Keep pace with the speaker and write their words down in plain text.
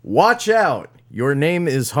Watch out! Your name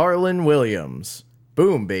is Harlan Williams.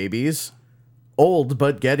 Boom, babies. Old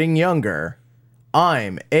but getting younger.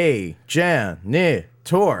 I'm a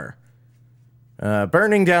janitor.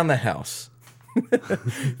 Burning down the house.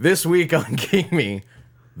 This week on King Me,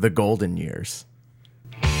 the golden years.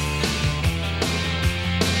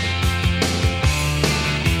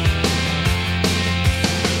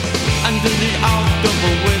 Under the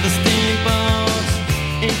October with the steamboats,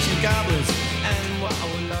 ancient goblins and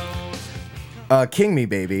wallows. King Me,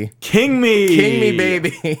 baby. King Me! King Me,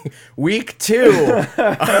 baby. Week 2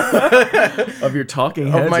 Of your Talking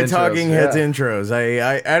Heads of my intros. Talking Heads Yeah. intros.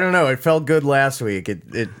 I don't know. It felt good last week.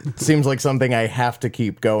 It seems like something I have to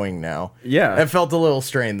keep going now. Yeah. It felt a little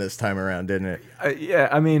strained this time around, didn't it? Yeah,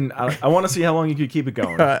 I mean, I want to see how long you could keep it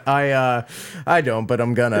going. I don't, but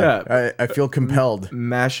I'm gonna. Yeah. I feel compelled.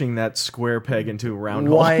 Mashing that square peg into a round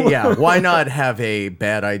hole. Why not have a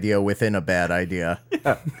bad idea within a bad idea?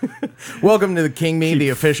 Yeah. Welcome to the King Me, the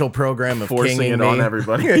official program of Forcing Kinging it Me. on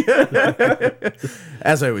everybody.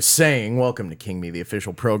 As I was saying, welcome to King Me, the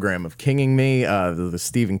official program of Kinging Me, the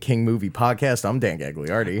Stephen King movie podcast. I'm Dan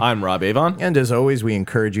Gagliardi. I'm Rob Avon. And as always, we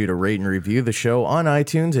encourage you to rate and review the show on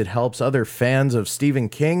iTunes. It helps other fans of Stephen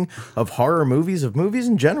King, of horror movies, of movies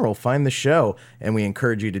in general, find the show. And we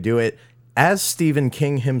encourage you to do it as Stephen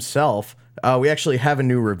King himself. We actually have a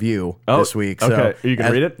new review this week. So okay. Are you going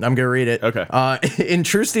to read it? I'm going to read it. Okay. In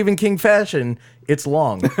true Stephen King fashion, it's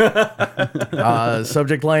long.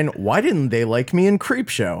 Subject line, why didn't they like me in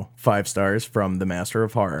Creepshow? 5 stars from the Master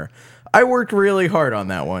of Horror. I worked really hard on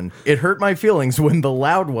that one. It hurt my feelings when the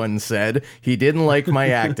loud one said he didn't like my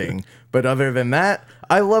acting. But other than that,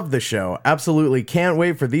 I love the show. Absolutely can't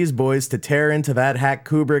wait for these boys to tear into that hack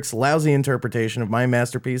Kubrick's lousy interpretation of my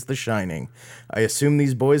masterpiece, The Shining. I assume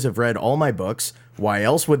these boys have read all my books. Why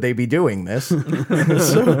else would they be doing this?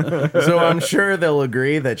 So I'm sure they'll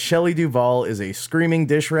agree that Shelley Duvall is a screaming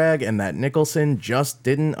dish rag and that Nicholson just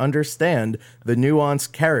didn't understand the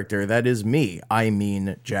nuanced character that is me. I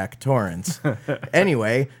mean Jack Torrance.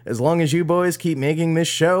 Anyway, as long as you boys keep making this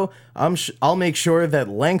show, I'll make sure that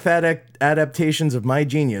length adaptations of my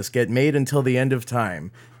genius get made until the end of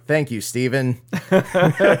time. Thank you, Stephen.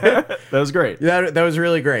 That was great. That was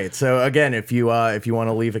really great. So again, if you want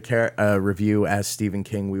to leave a review as Stephen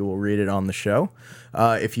King, we will read it on the show.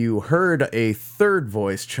 If you heard a third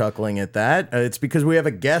voice chuckling at that, it's because we have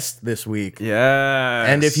a guest this week. Yes.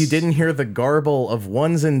 And if you didn't hear the garble of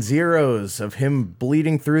ones and zeros of him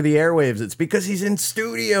bleeding through the airwaves, it's because he's in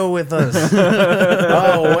studio with us.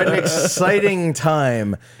 Oh, what an exciting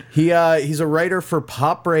time. He's a writer for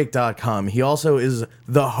popbreak.com. He also is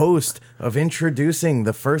the host of Introducing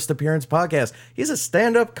the First Appearance podcast. He's a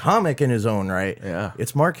stand-up comic in his own right. Yeah.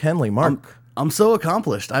 It's Mark Henley. Mark. I'm so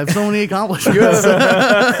accomplished. I have so many accomplishments.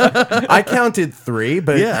 I counted 3,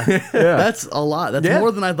 but yeah, that's a lot. That's Yeah.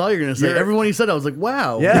 more than I thought you were going to say. You're- Everyone you said, I was like,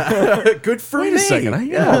 wow. yeah, good for Wait me. a second, I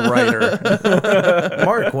am a writer.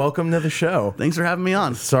 Mark, welcome to the show. Thanks for having me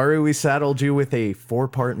on. Sorry we saddled you with a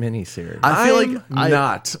 4-part miniseries. I feel like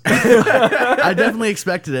not. I definitely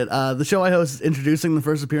expected it. The show I host is Introducing the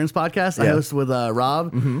First Appearance podcast. I Yeah. host with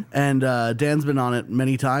Rob, and Dan's been on it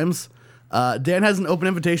many times. Dan has an open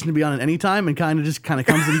invitation to be on it anytime and kind of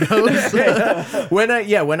comes and goes. When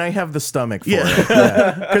I have the stomach for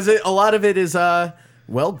it. Because a lot of it is,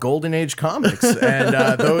 Golden Age comics. And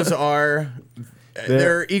those are,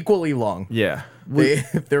 they're equally long. Yeah.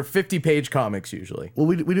 They're 50-page comics usually. Well,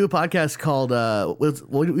 we do a podcast called, I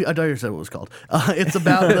thought you said what it was called. It's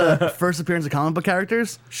about the first appearance of comic book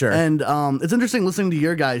characters. Sure. And it's interesting listening to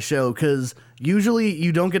your guys' show because usually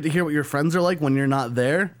you don't get to hear what your friends are like when you're not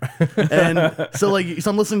there. And so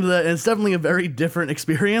I'm listening to that, and it's definitely a very different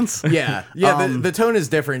experience. Yeah. The tone is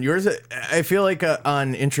different. Yours, I feel like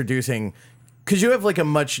on Introducing, because you have like a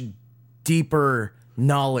much deeper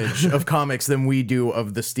knowledge of comics than we do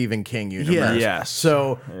of the Stephen King universe. Yeah. Yes.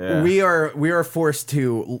 So Yeah. we are forced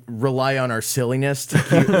to rely on our silliness to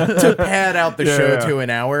pad out the show to an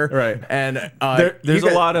hour. Right. And There's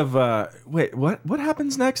a lot of wait, what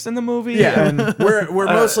happens next in the movie? Yeah, And we're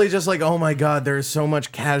mostly just like, oh my god, there's so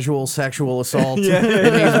much casual sexual assault in these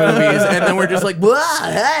movies, and then we're just like, blah,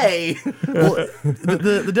 hey. Well,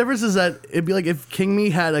 the difference is that it'd be like if King Me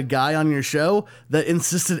had a guy on your show that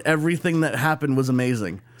insisted everything that happened was amazing.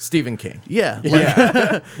 Stephen King. Yeah.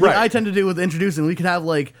 Right. I tend to do with Introducing. We could have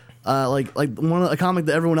like a comic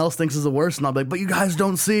that everyone else thinks is the worst, and I'll be like, but you guys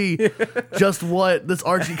don't see just what this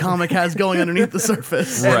Archie comic has going underneath the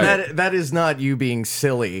surface. And Right. that is not you being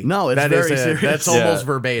silly. No, it's That very is serious. That's Yeah. almost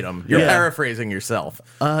verbatim. You're Yeah. paraphrasing yourself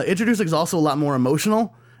Introducing is also a lot more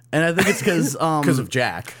emotional, and I think it's because because of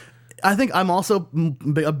Jack. I think I'm also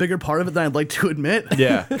a bigger part of it than I'd like to admit.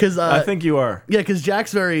 Yeah, because I think you are. yeah, because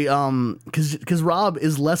Jack's very because Rob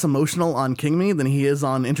is less emotional on King Me than he is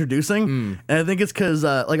on Introducing, and I think it's because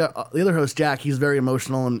the other host Jack, he's very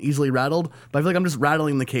emotional and easily rattled, but I feel like I'm just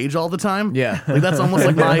rattling the cage all the time. Yeah. like that's almost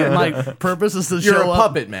like my purpose is to You're show a up,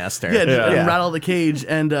 puppet master. yeah, Yeah. and rattle the cage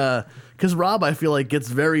and. Because Rob, I feel like, gets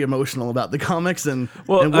very emotional about the comics and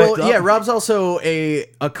Well, and I- worked up. Yeah, Rob's also a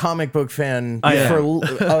comic book fan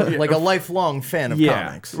like a lifelong fan of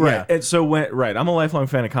comics. Right. Yeah. And so I'm a lifelong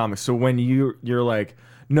fan of comics. So when you're like,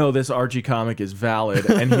 no, this Archie comic is valid,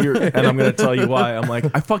 and I'm going to tell you why. I'm like,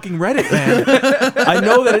 I fucking read it, man. I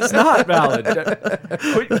know that it's not valid.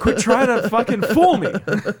 Quit trying to fucking fool me.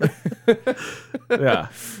 Yeah.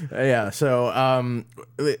 Yeah, so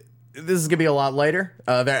this is gonna be a lot lighter.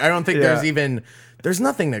 I don't think there's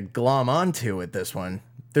nothing to glom onto with this one.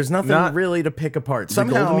 There's nothing really to pick apart.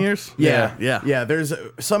 Somehow, Golden Years? Yeah, Yeah. There's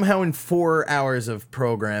somehow in 4 hours of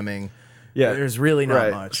programming, Yeah. there's really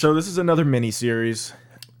not much. So this is another mini series.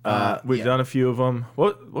 We've done a few of them.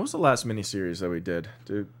 What was the last mini series that we did?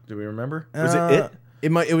 Do we remember? Was it?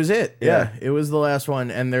 It was it. Yeah. It was the last one,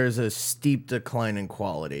 and there's a steep decline in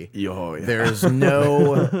quality. Oh, yeah. There's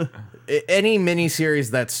no any miniseries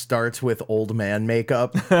that starts with old man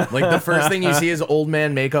makeup. Like the first thing you see is old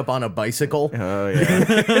man makeup on a bicycle. Oh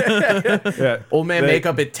yeah. Yeah. Old man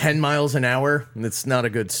makeup at 10 miles an hour. It's not a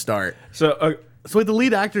good start. So So wait, the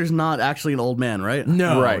lead actor's not actually an old man, right?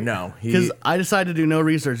 No, Right. no. Because I decided to do no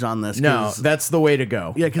research on this. No, 'cause- that's the way to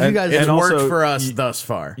go. yeah, because you guys. It's and worked also, for us thus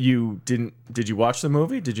far. you didn't? Did you watch the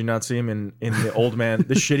movie? Did you not see him in the old man,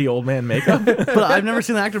 the shitty old man makeup? but I've never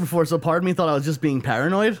seen the actor before, so part of me thought I was just being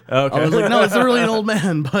paranoid. Okay. I was like, no, it's really an old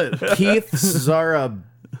man, but Keith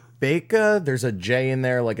Zarabeka, there's a J in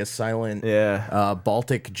there, like a silent Yeah.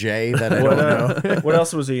 Baltic J that I don't know. What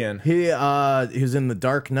else was he in? He was in The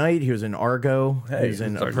Dark Knight. He was in Argo. Hey, he was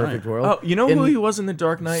in A Dark Perfect Knight. World. Oh, you know In who he was in The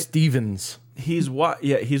Dark Knight? Stevens. He's what?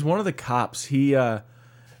 Yeah, he's one of the cops. He,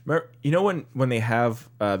 remember, you know when they have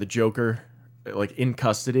the Joker like in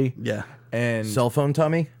custody? yeah. And Cell phone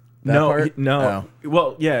Tommy? That no, part? no. Oh.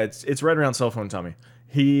 Well, yeah, it's right around cell phone Tommy.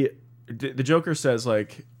 The Joker says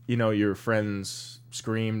like, you know, your friends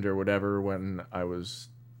screamed or whatever when I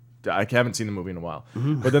haven't seen the movie in a while.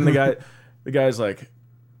 But then the guy's like,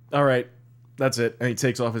 all right, that's it, and he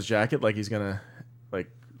takes off his jacket like he's gonna like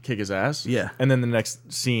kick his ass. Yeah. And then the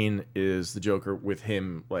next scene is the Joker with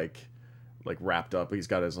him like wrapped up. He's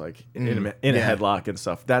got his like in a Yeah. headlock and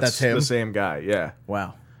stuff. That's him? the same guy. Yeah.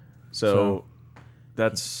 Wow. So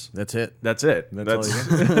that's it. that's it. That's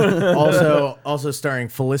all also starring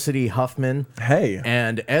Felicity Huffman Hey.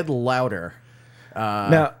 and Ed Lauder.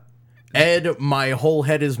 Now, Ed, my whole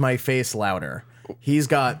head is my face Lauder. He's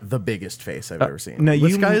got the biggest face I've ever seen. now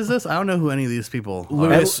Which you guy is this? I don't know who any of these people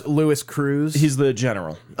are. Louis Cruz. he's the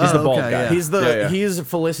general. He's the Oh, bald okay, guy. yeah. He's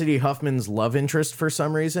Felicity Huffman's love interest for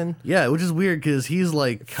some reason. Yeah, which is weird because he's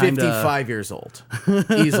like kind of 55 years old,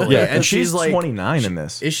 easily. Yeah, and she's like 29 in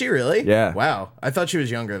this. Is she really? Yeah. Wow. I thought she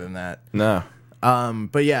was younger than that. No.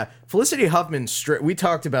 But yeah, Felicity Huffman. We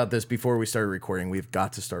talked about this before we started recording. We've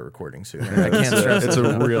got to start recording soon. I can't stress It's it a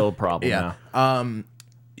enough. real problem Yeah. now.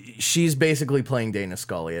 She's basically playing Dana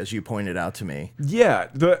Scully, as you pointed out to me. Yeah,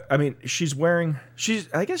 I mean,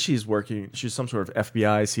 I guess she's working, she's some sort of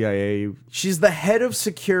FBI, CIA. She's the head of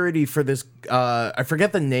security for this. I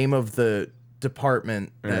forget the name of the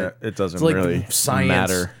department. Yeah, it doesn't it's like really science,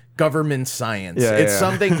 matter. Government science. Yeah, it's yeah.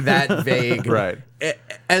 something that vague, Right.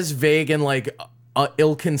 As vague and like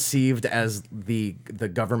ill-conceived as the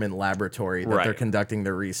government laboratory that Right. they're conducting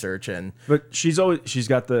their research in. She's doing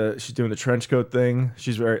the trench coat thing.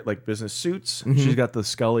 She's very like business suits. Mm-hmm. She's got the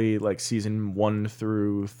Scully like season 1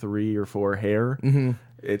 through 3 or 4 hair.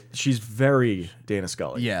 Mm-hmm. She's very Dana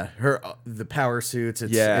Scully. Yeah, her the power suits.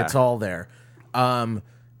 Yeah. It's all there.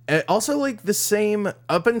 Also like the same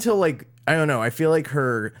up until like I don't know. I feel like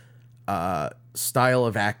her style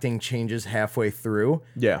of acting changes halfway through.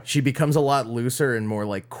 Yeah. She becomes a lot looser and more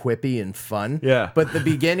like quippy and fun. Yeah. But the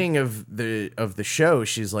beginning of the show,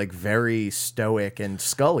 she's like very stoic and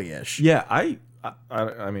Scully-ish. Yeah, I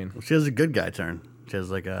mean, she has a good guy turn. She has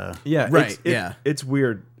like a yeah, Right, yeah. It's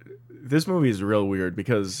weird. This movie is real weird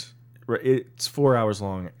because it's 4 hours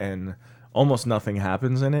long and almost nothing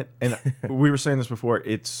happens in it. And we were saying this before.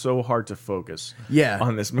 It's so hard to focus. Yeah.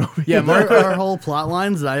 On this movie. Yeah, there are whole plot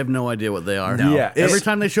lines that I have no idea what they are. No. Yeah, Every it's-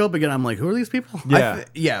 time they show up again, I'm like, who are these people?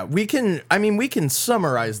 Yeah. We can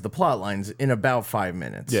summarize the plot lines in about 5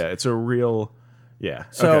 minutes. Yeah, it's a real. Yeah.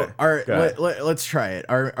 So okay. our Go ahead. let's try it.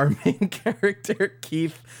 Our main character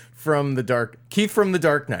Keith from the Dark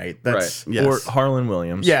Knight. That's right. Yes. Or Harlan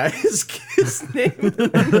Williams. yeah. His name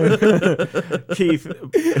Keith,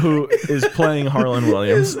 who is playing Harlan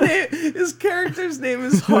Williams. his character's name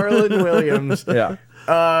is Harlan Williams. Yeah.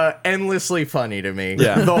 Endlessly funny to me.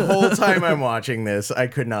 Yeah. The whole time I'm watching this, I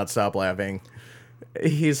could not stop laughing.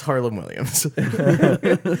 He's Harlan Williams.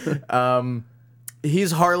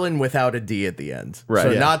 He's Harlan without a D at the end. Right,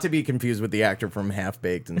 So yeah. not to be confused with the actor from Half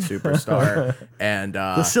Baked and Superstar. And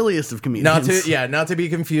The silliest of comedians. not to be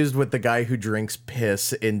confused with the guy who drinks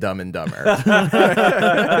piss in Dumb and Dumber.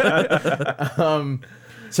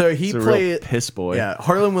 So he He's a real played piss boy. Yeah,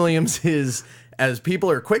 Harlan Williams is, as people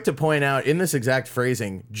are quick to point out in this exact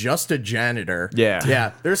phrasing, just a janitor. Yeah.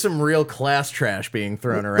 Yeah. There's some real class trash being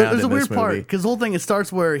thrown around There's a in this weird part movie. because the whole thing, it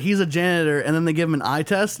starts where he's a janitor and then they give him an eye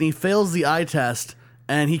test and he fails the eye test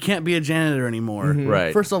and he can't be a janitor anymore.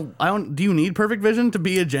 Right. First off, do you need perfect vision to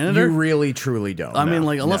be a janitor? You really, truly don't. I mean, No,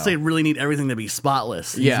 like, unless no. they really need everything to be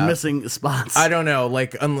spotless. He's Yeah. missing spots. I don't know.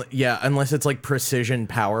 Like, unless it's like precision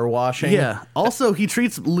power washing. Yeah. Also, he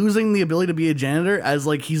treats losing the ability to be a janitor as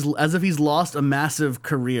if he's lost a massive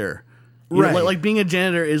career. You know, Right. like being a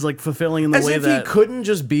janitor is like fulfilling in the As way if that he couldn't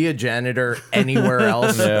just be a janitor anywhere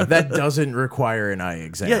else that doesn't require an eye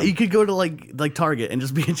exam. yeah, you could go to like Target and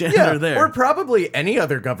just be a janitor there. Or probably any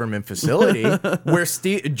other government facility where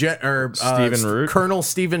Stephen Root? Colonel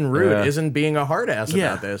Stephen Root Yeah. isn't being a hard ass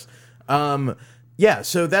Yeah. about this. Yeah,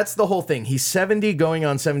 so that's the whole thing. He's 70 going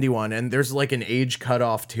on 71, and there's like an age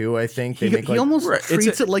cutoff too, I think. They he make like, almost Right, it's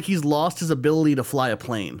treats it like he's lost his ability to fly a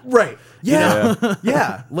plane. Right. Yeah.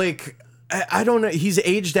 Yeah. Like, I don't know. He's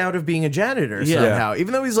aged out of being a janitor Yeah. somehow,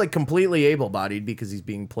 even though he's like completely able bodied because he's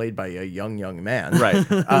being played by a young man. Right.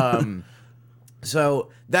 So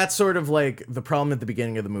that's sort of like the problem at the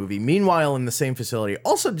beginning of the movie. Meanwhile, in the same facility,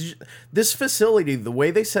 also this facility, the way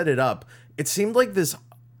they set it up, it seemed like this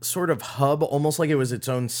sort of hub, almost like it was its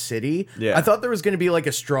own city. Yeah. I thought there was going to be like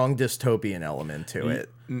a strong dystopian element to it.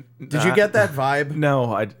 Did you get that vibe? No,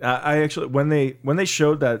 I actually when they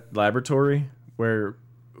showed that laboratory where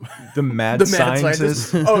the mad The mad scientist.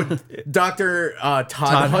 scientist. Oh, Dr.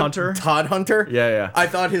 Todd Hunter? Todd Hunter? Yeah, yeah. I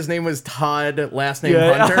thought his name was Todd, last name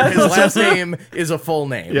Yeah, Hunter. yeah. His last name is a full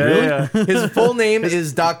name. Yeah, yeah, yeah. His full name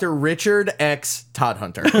is Dr. Richard X. Todd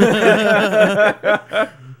Hunter.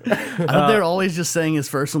 I thought they were always just saying his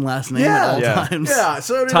first and last name at all Yeah. times. Yeah,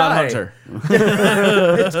 so did Todd I. Hunter.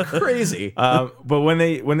 It's crazy. But when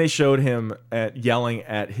they showed him yelling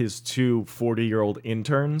at his two 40-year-old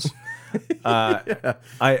interns,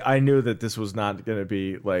 I knew that this was not going to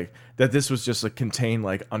be like that. This was just a contained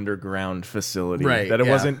like underground facility. Right, That it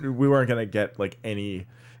yeah. wasn't. We weren't going to get like any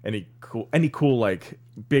cool like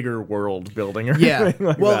bigger world building or Yeah. anything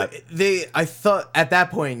like Well, that. I thought at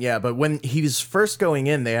that point, yeah, but when he's first going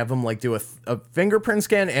in, they have him like do a fingerprint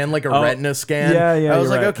scan and like a retina scan. yeah, yeah, I was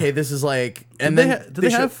you're like, right. okay, this is like, and Did then they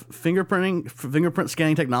have fingerprint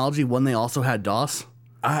scanning technology when they also had DOS?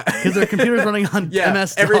 Because their computer's running on yeah,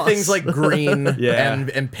 MS DOS. everything's like green Yeah.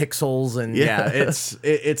 and pixels and yeah, it's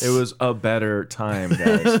It was a better time,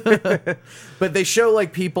 guys. but they show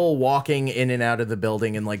like people walking in and out of the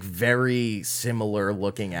building in like very similar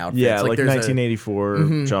looking outfits. Yeah, like there's a-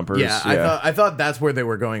 1984 jumpers. Yeah, I thought that's where they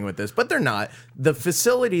were going with this, but they're not. The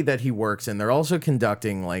facility that he works in, they're also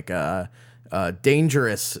conducting like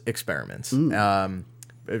dangerous experiments.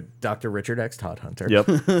 Dr. Richard X. Todd Hunter. Yep,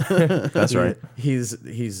 that's right. He's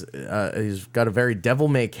got a very devil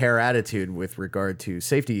may care attitude with regard to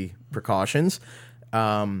safety precautions.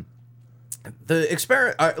 The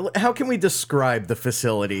experiment. How can we describe the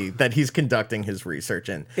facility that he's conducting his research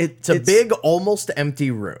in? It's a big, almost empty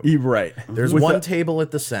room. You're right. There's With one table at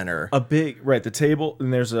the center. a big the table,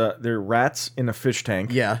 and there are rats in a fish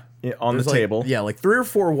tank. Yeah. On the There's table. Yeah, like 3 or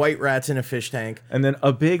 4 white rats in a fish tank. And then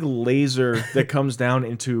a big laser that comes down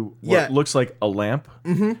into what Yeah. looks like a lamp.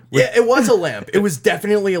 Yeah, it was a lamp. It was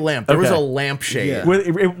definitely a lamp. There was Okay. a lampshade.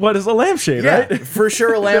 What is a lampshade, Yeah, right? for sure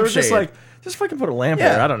a They were lampshade. just like, just fucking put a lamp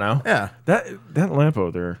Yeah. there. I don't know. Yeah. That lamp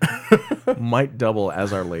over there might double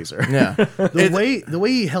as our laser. yeah. The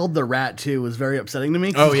way he held the rat too was very upsetting to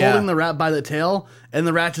me. 'Cause Oh, he's yeah. holding the rat by the tail, and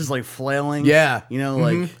the rat just like flailing. Yeah. you know,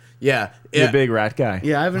 like Yeah. The big rat guy.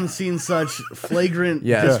 yeah, I haven't seen such flagrant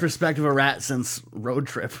Yeah. disrespect of a rat since Road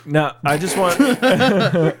Trip. Now, I just want.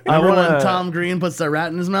 Remember when wanna- Tom Green puts that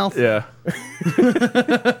rat in his mouth? Yeah.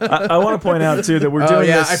 I want to point out too that we're Oh doing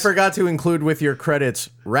yeah, this. I forgot to include with your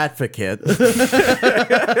credits Ratficate.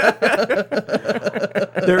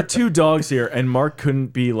 there are two dogs here, and Mark couldn't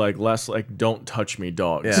be like less like "Don't touch me,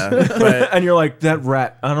 dogs." Yeah, but And you're like, that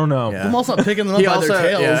rat. I don't know. Yeah. I'm also picking them up He by also-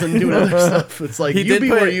 their tails yeah. and doing other stuff. It's like, he you did be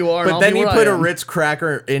put, where you are, and but I'll then be he where put I a am. Ritz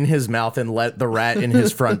cracker in his mouth and let the rat in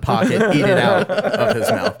his front pocket eat it out of his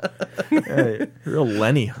mouth. Hey, real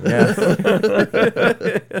Lenny. Yeah.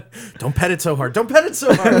 Don't pet it so hard. Don't pet it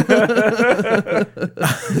so hard.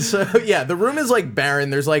 So yeah, the room is like barren.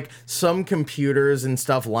 There's like some computers and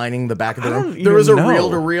stuff lining the back of the I room. don't There even was a know.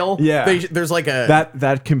 reel-to-reel. Yeah. There's like a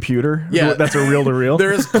That computer. Yeah. That's a reel to reel.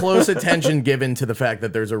 There is close attention given to the fact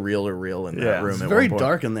that there's a reel-to-reel in that Yeah. room. It's at Very one point.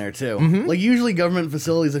 dark in there too. Like usually government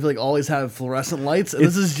facilities, I feel like always have fluorescent lights, and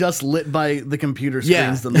this is just lit by the computer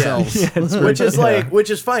screens themselves. Which is which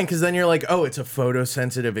is fine because then you're like, oh, it's a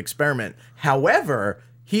photosensitive experiment. However,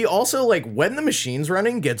 he also like when the machine's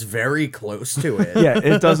running gets very close to it. Yeah,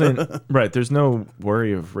 it doesn't. Right. There's no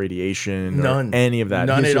worry of radiation None. or any of that.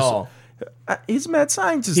 None He's at just- all. He's a mad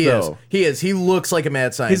scientist, He is. though. He is. He looks like a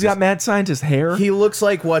mad scientist. He's got mad scientist hair. He looks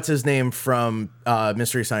like what's his name from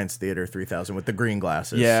Mystery Science Theater 3000 with the green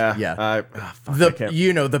glasses. yeah. yeah. Fuck, I The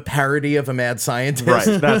can't- the parody of a mad scientist.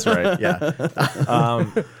 right. That's right. Yeah.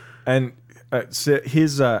 And so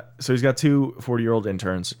he's got two 40-year-old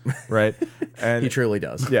interns, right? And He truly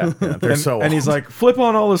does. yeah, they're so and he's old. like, flip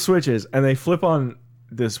on all the switches, and they flip on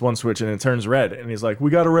this one switch, and it turns red, and he's like,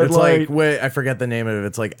 we got a red It's light. like wait, I forget the name of it.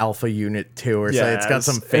 It's like Alpha Unit 2 or Yeah, something. It's got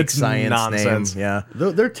some fake it's science nonsense. name. Yeah.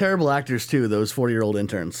 They're terrible actors too. Those 40-year-old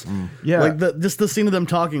interns. Yeah. like just the scene of them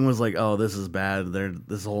talking was like, oh, this is bad.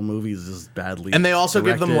 This whole movie is just badly. And they also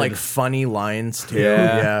give them directed. like funny lines too.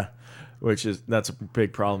 Yeah. Yeah. That's a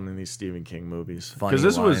big problem in these Stephen King movies. Funny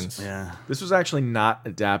Because lines. yeah. this was actually not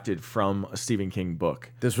adapted from a Stephen King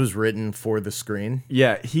book. This was written for the screen.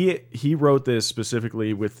 Yeah, he wrote this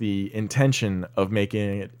specifically with the intention of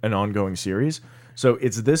making it an ongoing series. So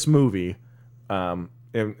it's this movie.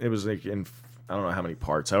 It was like in I don't know how many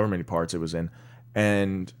parts, however many parts it was in,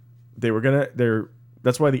 and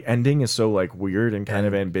that's why the ending is so like weird and kind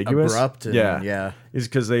of ambiguous, abrupt and- yeah. is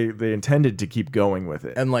because they intended to keep going with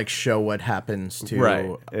it. And like show what happens to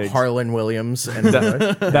Right. Harlan Williams, and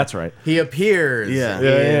That's right. he appears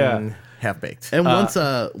Yeah. in Half Baked. And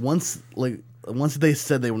once they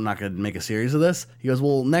said they were not going to make a series of this, he goes,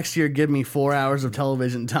 well, next year give me 4 hours of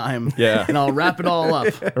television time, Yeah. and I'll wrap it all up.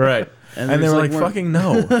 Right. And And they there's, were like, like, one- fucking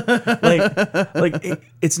no.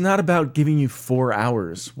 It's not about giving you 4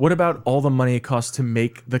 hours. What about all the money it costs to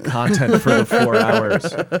make the content for the 4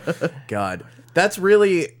 hours? God, that's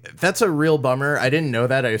a real bummer. I didn't know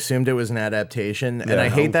that. I assumed it was an adaptation, and Yeah. I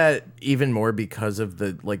hate that even more because of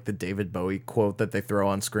the David Bowie quote that they throw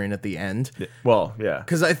on screen at the end. Well, yeah.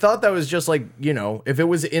 Because I thought that was just like, if it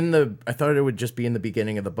was I thought it would just be in the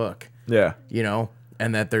beginning of the book, Yeah.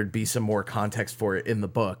 and that there'd be some more context for it in the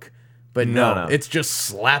book. But no, No. it's just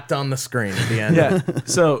slapped on the screen at the end. Yeah.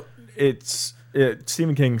 So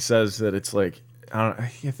Stephen King says that it's like, I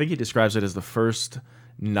think he describes it as the first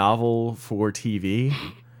novel for TV.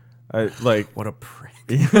 What a prick.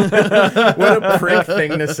 What a prick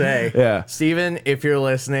thing to say. Yeah. Steven, if you're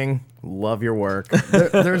listening, love your work.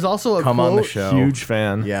 There's also a Come quote, on the show. Huge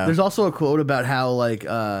fan. Yeah. There's also a quote about how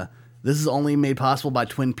this is only made possible by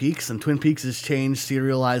Twin Peaks, and Twin Peaks has changed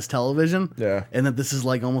serialized television. Yeah. and that this is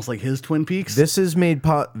like almost like his Twin Peaks. This is made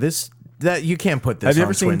that you can't put this Have you on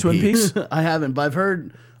ever seen Twin Peaks? I haven't, but I've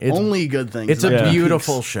heard only good things. It's a about Twin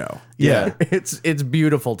beautiful Peaks. show. Yeah. It's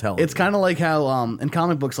beautiful television. It's kind of like how in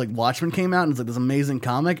comic books, like Watchmen came out and it's like this amazing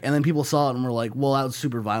comic, and then people saw it and were like, "Well, that was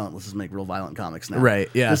super violent. Let's just make real violent comics now." Right,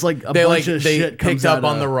 yeah. Just like a they bunch of they shit comes picked up out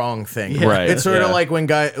on of- the wrong thing. Right, It's sort of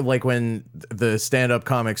yeah. like when the stand-up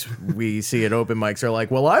comics we see at open mics are like,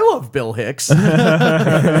 "Well, I love Bill Hicks." Oh,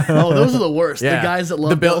 those are the worst. Yeah. The guys that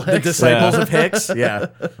love Bill the Hicks. disciples of Hicks. Yeah.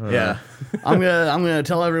 Yeah. I'm gonna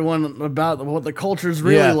tell everyone about what the culture's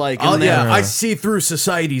really like. Oh, and yeah. then- I see through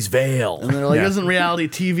society's veil. And they're like, Yeah. "Isn't reality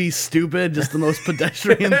TV stupid? Just the most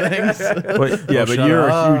pedestrian things." But, yeah, but shut you're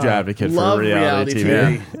up. a huge advocate Love for reality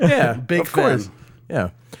TV. TV. Yeah. Big of course. fan. Yeah.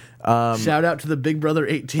 Shout out to the Big Brother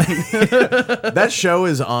 18. That show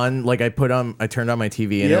is on. Like I turned on my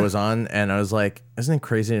TV and Yeah. it was on, and I was like, "Isn't it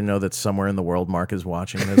crazy to know that somewhere in the world Mark is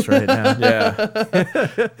watching this right now?" Yeah.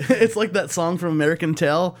 It's like that song from American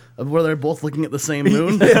Tail of where they're both looking at the same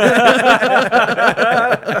moon.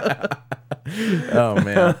 Oh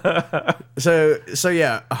man. So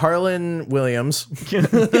yeah, Harlan Williams,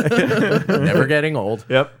 never getting old.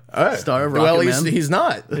 Yep. Star of Well, Rocket Man. he's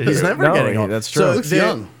not. He's never No, getting old. that's true. So Looks the-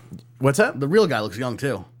 young. What's that? The real guy looks young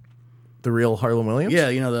too. The real Harlan Williams? Yeah,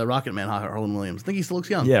 the Rocket Man, Harlan Williams. I think he still looks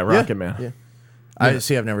young. Yeah, Rocket Man. Yeah.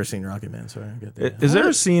 I've never seen Rocket Man, so I don't get that. Is there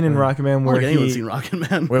a scene in Rocket Man I don't where think anyone's seen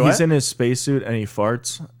Rocket Man. Wait, he's what? in his spacesuit and he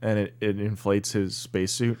farts and it inflates his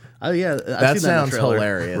spacesuit? Oh yeah, That I've seen that in the sounds trailer.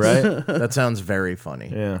 hilarious. Right? That sounds very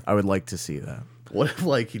funny. Yeah. I would like to see that. What if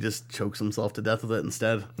like he just chokes himself to death with it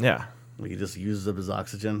instead? Yeah. Like he just uses up his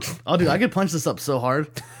oxygen. Oh, dude, I could punch this up so hard.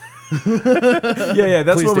 Yeah,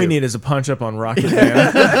 that's Please what we do. need is a punch up on Rocket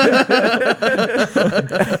Man.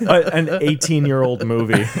 An 18-year-old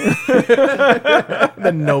movie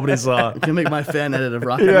that nobody saw. You can make my fan edit of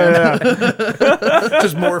Rocket Man.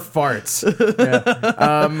 Just more farts.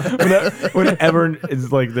 Whenever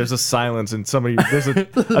it's like there's a silence and there's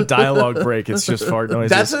a dialogue break, it's just fart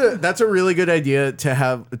noises. That's a really good idea to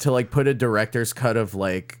have to like put a director's cut of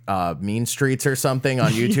like Mean Streets or something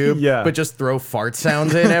on YouTube. Yeah. But just throw fart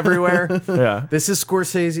sounds in everywhere. Yeah. This is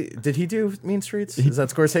Scorsese. Did he do Mean Streets? Is that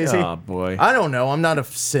Scorsese? Oh boy. I don't know. I'm not a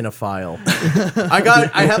cinephile.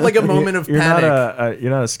 I had like a moment of You're panic.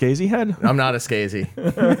 not a Skazy head? I'm not a Skazy.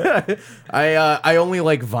 I only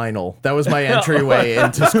like vinyl. That was my entryway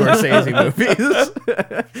into Scorsese movies.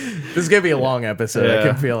 This is gonna be a long episode. I Yeah.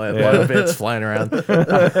 can feel it. A lot of bits flying around.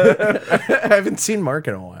 I haven't seen Mark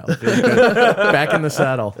in a while. Feels good. Back in the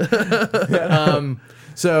saddle.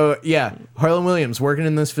 So yeah, Harlan Williams working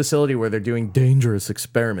in this facility where they're doing dangerous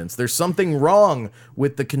experiments. There's something wrong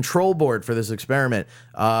with the control board for this experiment.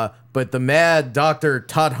 But the mad Dr.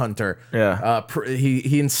 Todd Hunter, Yeah.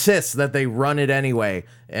 he insists that they run it anyway,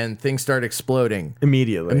 and things start exploding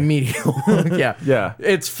Immediately. immediately. Yeah, Yeah.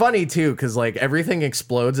 It's funny too because like everything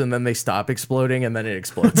explodes and then they stop exploding and then it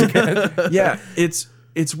explodes again. Yeah,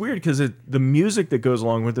 it's weird because the music that goes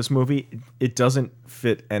along with this movie, it doesn't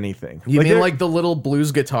fit anything. You mean there- like the little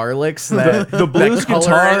blues guitar licks that the blues that color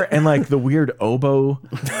guitar it? and like the weird oboe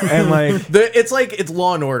and like It's like it's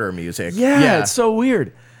Law and Order music. yeah, it's so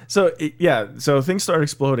weird. So so things start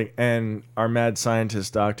exploding and our mad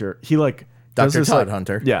scientist doctor, he like does Dr. this, Todd like-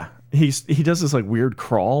 Hunter. Yeah, he does this like weird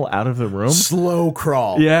crawl out of the room. Slow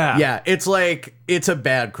crawl. Yeah. Yeah. It's like it's a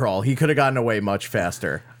bad crawl. He could have gotten away much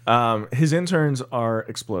faster. His interns are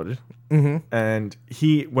exploded, and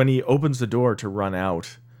when he opens the door to run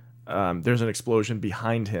out, there's an explosion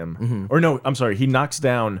behind him. Or no, I'm sorry, he knocks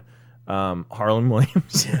down Harlan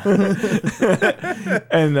Williams,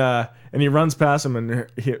 and he runs past him, and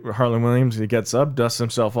Harlan Williams he gets up, dusts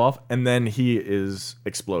himself off, and then he is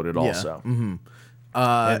exploded also.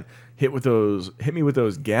 And hit me with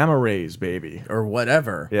those gamma rays, baby. Or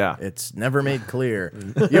whatever. Yeah. It's never made clear.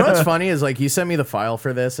 You know what's funny is like you sent me the file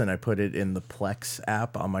for this and I put it in the Plex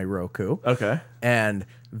app on my Roku. Okay. And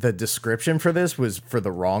the description for this was for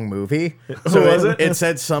the wrong movie. So Was it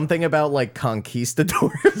said something about like conquistadors.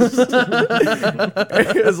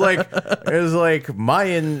 it was like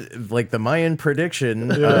Mayan, like the Mayan prediction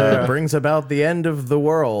brings about the end of the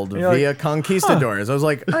world via conquistadors. I was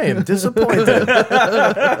like, I am disappointed.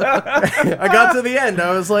 I got to the end.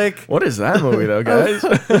 I was like, What is that movie though, guys?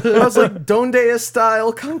 I was like, Donde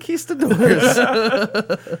style conquistadors.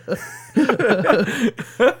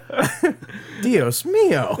 Dios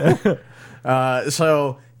mío.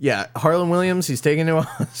 So yeah, Harlan Williams, he's taken to a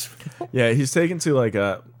hospital. Yeah, he's taken to like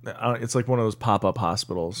it's like one of those pop-up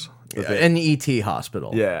hospitals. An ET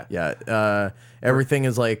hospital. Yeah. Yeah. Everything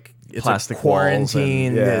is like it's Plastic like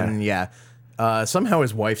quarantined walls and somehow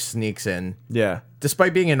his wife sneaks in. Yeah.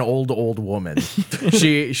 Despite being an old woman.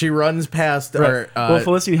 she runs past her Well,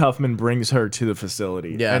 Felicity Huffman brings her to the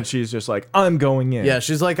facility. Yeah. And she's just like, I'm going in. yeah,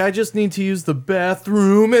 she's like, I just need to use the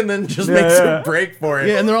bathroom, and then just Yeah, makes yeah. a break for it.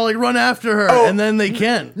 Yeah, and they're all like, run after her, Oh. and then they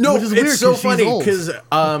can't. No, which is it's weird so 'cause she's funny old. because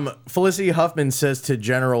Felicity Huffman says to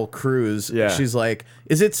General Cruz, Yeah. she's like,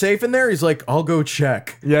 "Is it safe in there?" He's like, "I'll go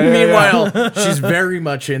check." Yeah, yeah, Meanwhile, she's very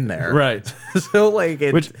much in there. Right. So like,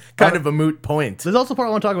 it's Which- kind of a moot point. There's also a part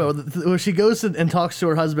I want to talk about where she goes and talks to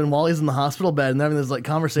her husband while he's in the hospital bed, and they're having this like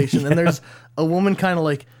conversation, and there's a woman kind of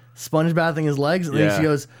like sponge bathing his legs, and then Yeah. she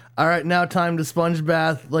goes, "All right, now time to sponge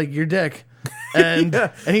bath like your dick." And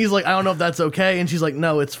and he's like, I don't know if that's okay. And she's like,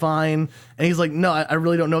 no, it's fine. And he's like, no, I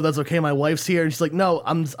really don't know if that's okay. My wife's here. And she's like, no,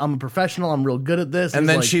 I'm a professional. I'm real good at this. And he's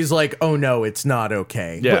then like, she's like, "Oh no, it's not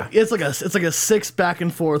okay." Yeah. it's like a 6 back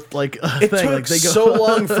and forth like It thing. took Like they go so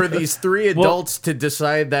long for these three adults to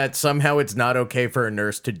decide that somehow it's not okay for a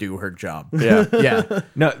nurse to do her job. Yeah. Yeah.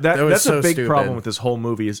 No, was that's so a big stupid. problem with this whole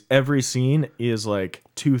movie is every scene is like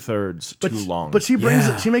 2/3 too long. But she brings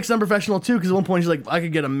Yeah. it. She makes it unprofessional too, because at one point she's like, "I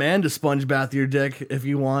could get a man to sponge bath your dick if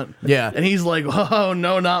you want." Yeah. and he's like, "Oh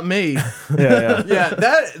no, not me." Yeah. Yeah,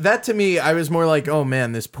 that to me, I was more like, oh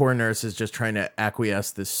man, this poor nurse is just trying to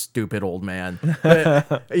acquiesce this stupid old man.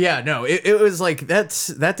 But, yeah, no, it was like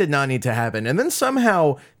that did not need to happen. And then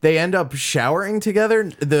somehow they end up showering together,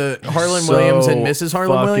 the Harlan Williams and Mrs.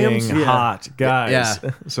 Harlan Williams. Fucking hot guys.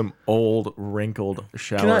 Yeah. Some old wrinkled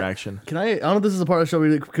shower action. I don't know if this is a part of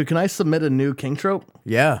the show. Can I submit a new king trope?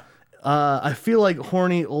 Yeah. I feel like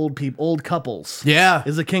horny old couples. Yeah.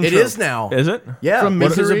 Is a king It trope. is now. Is it? Yeah. From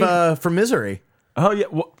What is it, Misery? from Misery. Oh yeah.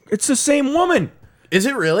 Well, it's the same woman. Is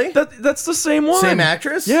it really? That's the same woman. Same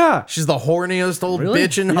actress? Yeah. She's the horniest old Really?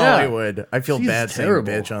 bitch in Yeah. Hollywood. I feel She's bad terrible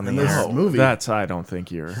saying bitch on the in this air. movie. I don't think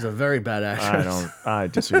you're. She's a very bad actress. I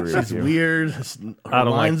disagree with you. Weird. Her I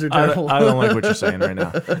don't lines like. are terrible. I don't like what you're saying right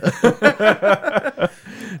now.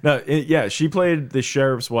 No, yeah, she played the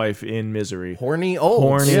sheriff's wife in Misery. Horny old.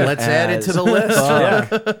 Horny Let's add it as to the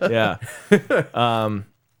list. Yeah.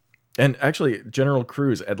 And actually, General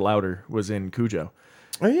Cruz, Ed Lauder, was in Cujo.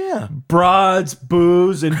 Oh, yeah. Broads,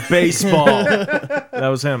 booze, and baseball. That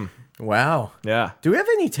was him. Wow. Yeah. Do we have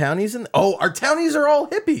any townies in? Oh, our townies are all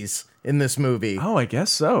hippies in this movie. Oh, I guess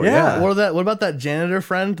so. Yeah. Yeah. What about that janitor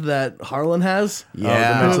friend that Harlan has?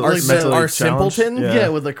 Yeah. mental- our mentally our challenged? simpleton. Yeah. Yeah,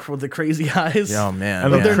 with the crazy eyes. Oh, man.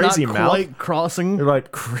 And the Yeah. They're crazy not mouth. quite crossing. They're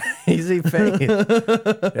like, Crazy face.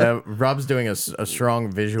 Yeah, Rob's doing a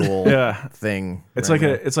strong visual Yeah. thing. it's right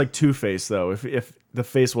like it's like Two-Face though. If the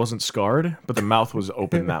face wasn't scarred, but the mouth was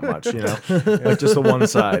open that much, you know, like just the one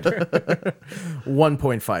side.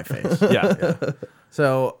 1.5 face. Yeah.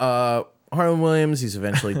 So, Harlan Williams, he's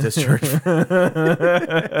eventually discharged.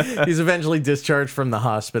 He's eventually discharged from the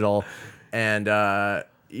hospital, and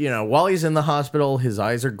while he's in the hospital, his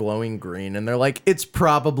eyes are glowing green, and they're like, "It's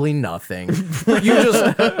probably nothing.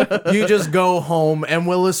 You just go home, and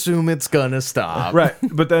we'll assume it's gonna stop." Right,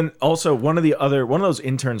 but then also one of those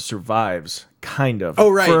interns survives, kind of. Oh,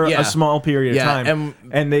 right, for yeah. a small period of Yeah, time,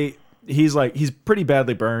 and he's pretty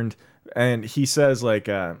badly burned, and he says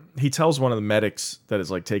he tells one of the medics that is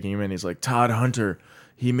like taking him in. He's like, Todd Hunter,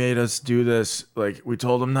 he made us do this. Like we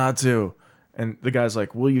told him not to. And the guy's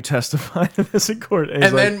like, will you testify to this in court? And, he's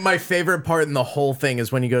And like, then my favorite part in the whole thing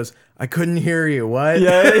is when he goes, "I couldn't hear you." What?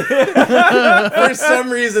 yeah, For some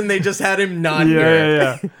reason, they just had him not hear.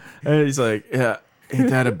 yeah. And he's like, yeah, ain't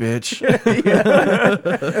that a bitch?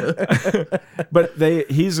 But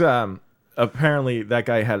he's apparently that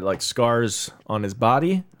guy had like scars on his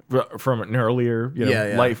body from an earlier,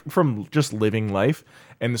 life, from just living life,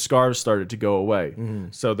 and the scars started to go away.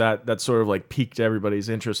 So that sort of like piqued everybody's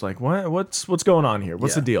interest. Like, what's going on here?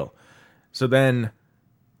 What's the deal? So then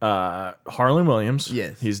Harlan Williams,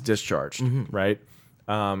 Yes. he's discharged, right?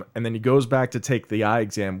 And then he goes back to take the eye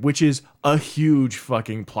exam, which is a huge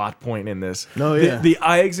fucking plot point in this. Oh, yeah. The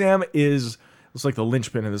eye exam it's like the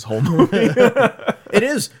linchpin of this whole movie. It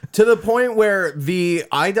is, to the point where the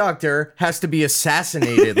eye doctor has to be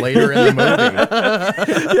assassinated later in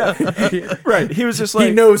the movie. Right. He was just like,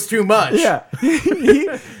 He knows too much. yeah.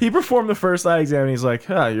 He performed the first eye exam and he's like,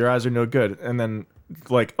 your eyes are no good. And then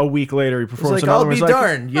like a week later he It's performs like, another I'll one. be He's like,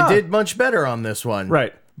 darned. You did much better on this one.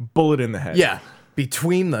 Right. Bullet in the head. Yeah.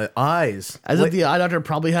 Between the eyes. As if the eye doctor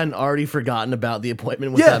probably hadn't already forgotten about the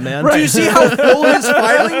appointment with Yeah, that man. Do you see how full his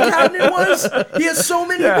filing cabinet was? He has so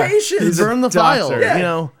many Yeah. patients. Burn the doctor. file. Yeah, You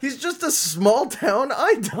know. he's just a small town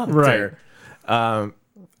eye doctor. Right.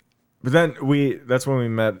 But then that's when we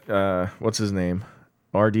met, what's his name?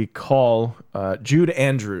 R.D. Call, Jude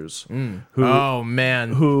Andrews, Oh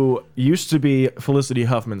man. who used to be Felicity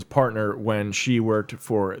Huffman's partner when she worked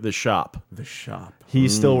for The Shop. The Shop. He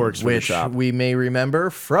still works for The Which Shop. we may remember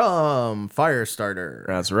from Firestarter.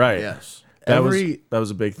 That's right. Yes. That Every-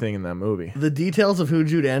 was a big thing in that movie. The details of who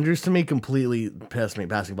Jude Andrews to me completely passing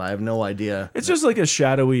by. I have no idea. It's just like a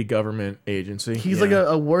shadowy government agency. He's like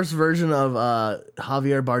a worse version of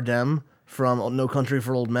Javier Bardem from No Country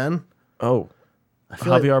for Old Men. Oh,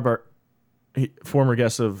 feel like- Javier former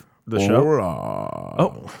guest of the show.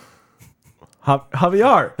 Oh,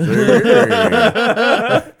 Javier.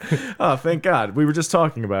 Oh, thank God. We were just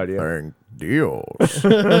talking about you. Thank Dios.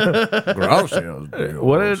 Gracias,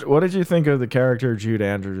 Dios. What did you think of the character Jude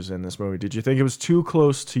Andrews in this movie? Did you think it was too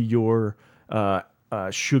close to your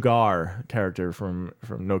Sugar character from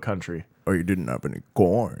No Country? Oh, you didn't have any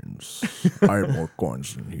coins. I had more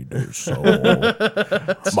coins than he did, so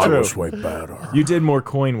mine true. was way better. You did more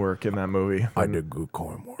coin work in that movie. I did good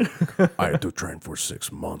coin work. I had to train for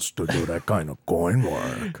 6 months to do that kind of coin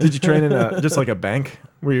work. Did you train in just like a bank?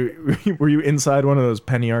 Were you inside one of those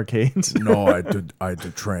penny arcades? No, I had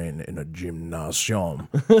to train in a gymnasium.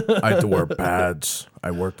 I had to wear pads.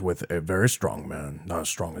 I worked with a very strong man, not as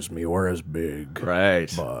strong as me or as big,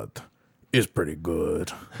 Right. but It's pretty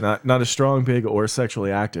good. Not a strong, big, or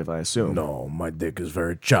sexually active, I assume. No, my dick is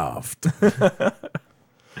very chuffed.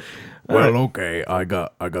 Well, okay, I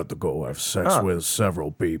got to go have sex with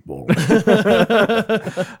several people.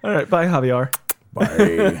 All right, bye, Javier.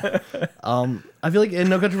 Bye. I feel like in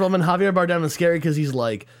No Country for Old Men, Javier Bardem is scary because he's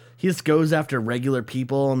like he just goes after regular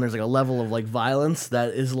people, and there's like a level of like violence that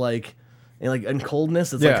is like and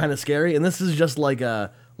coldness. It's like kind of scary, and this is just like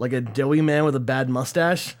a doughy man with a bad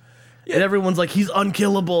mustache, and everyone's like he's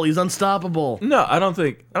unkillable, he's unstoppable. No, I don't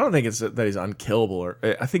think it's that he's unkillable. Or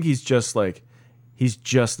I think he's just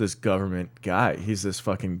this government guy. He's this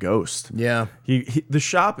fucking ghost. Yeah. He the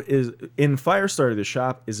shop is in Firestarter. The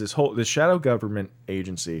shop is this shadow government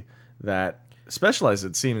agency that specializes,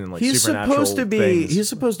 it seems, in like He's supernatural supposed to be. things, He's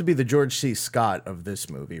supposed to be the George C. Scott of this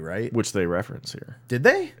movie, right? which they reference here. Did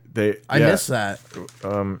they? I Yeah. missed that.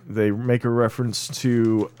 They make a reference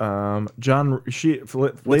to John. What's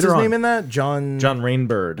Later his on, name in that? John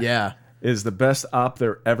Rainbird. Yeah. Is the best op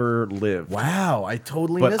there ever lived. Wow, I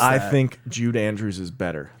totally But missed I that. think Jude Andrews is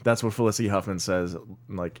better. That's what Felicity Huffman says.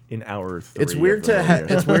 Like in hour 3. it's weird of the to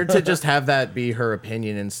movie. it's weird to just have that be her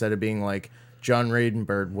opinion instead of being like John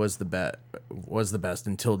Raidenberg was the best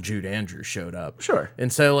until Jude Andrews showed up. Sure.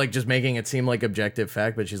 Instead of like just making it seem like objective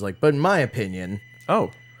fact, but she's like, but in my opinion,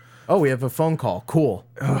 Oh, we have a phone call. Cool.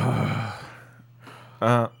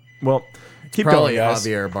 well, keep Probably going, guys.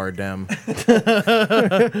 Javier Bardem.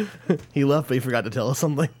 He left, but he forgot to tell us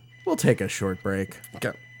something. We'll take a short break.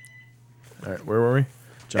 Okay. All right, where were we?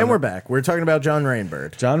 And we're back. We're talking about John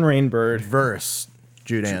Rainbird John Rainbird, versus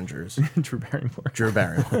Jude Andrews. Drew Barrymore. Drew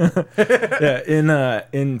Barrymore. Yeah,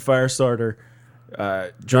 in Firestarter,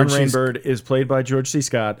 John George C. Rainbird is played by George C.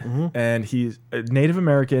 Scott, and he's a Native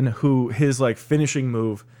American who his like finishing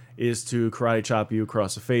move is to karate chop you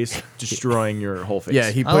across the face, destroying your whole face.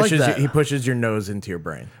 Yeah, he I like pushes that. he pushes your nose into your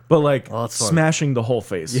brain. but like that's fun. smashing the whole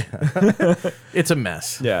face. It's a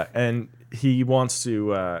mess. Yeah, and he wants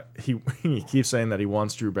to. He keeps saying that he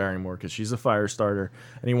wants Drew Barrymore because she's a fire starter,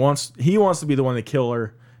 and he wants to be the one to kill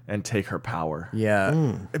her and take her power.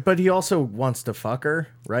 Yeah, but he also wants to fuck her,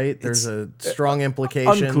 right? There's a strong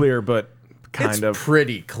implication. Unclear, but kind It's of.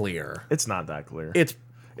 pretty clear. It's not that clear.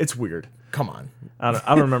 It's weird. come on. I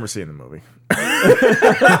don't remember seeing the movie.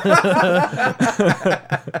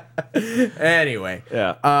 Anyway,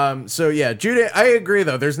 Yeah. so yeah, Jude. I agree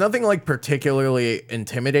though. There's nothing like particularly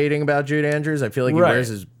intimidating about Jude Andrews. I feel like he Right. wears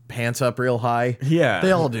his pants up real high. Yeah.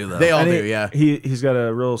 They all do though. They all And do. Yeah, He's got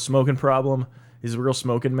a real smoking problem. He's a real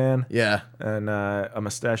smoking man. yeah. And a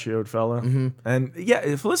mustachioed fella. And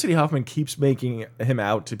yeah, Felicity Huffman keeps making him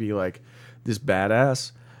out to be like this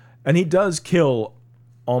badass. And he does kill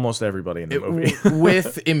almost everybody in the movie.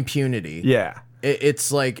 With impunity. Yeah.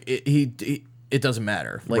 It's like it doesn't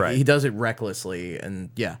matter. Like Right. he does it recklessly and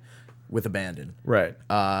with abandon. Right.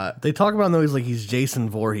 They talk about him though he's Jason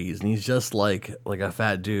Voorhees, and he's just like a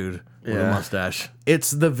fat dude with a mustache. It's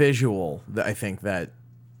the visual that I think that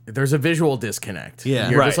there's a visual disconnect. Yeah.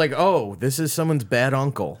 You're Right. just like, oh, this is someone's bad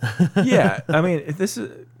uncle. Yeah. I mean, this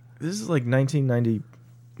is like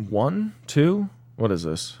 1991, 2? What is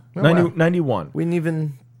this? Oh, 91. We didn't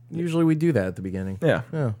even usually we do that at the beginning. Yeah.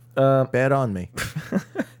 Yeah. Bad on me.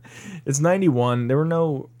 It's 91. There were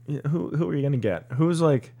no who are you going to get? Who's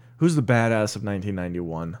the badass of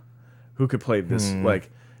 1991? Who could play this like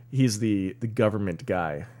he's the government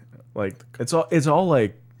guy. Like it's all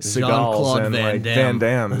like Jean-Claude Seagals and Van like Damme. Van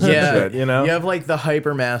Damme's Yeah, and shit, you know? You have like the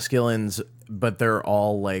hyper masculines, but they're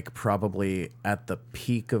all like probably at the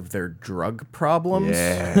peak of their drug problems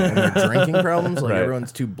Yeah. and their drinking problems. Like Right.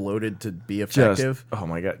 everyone's too bloated to be Just, effective. oh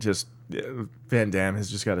my god, just Van Damme has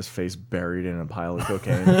just got his face buried in a pile of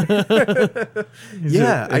cocaine.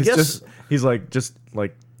 Yeah, I guess- he's like just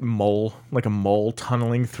like a mole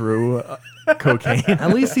tunneling through cocaine.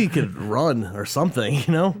 At least he could run or something, you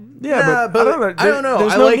know? Yeah, but I don't know.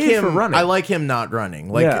 There's I no like need him. for running. I like him not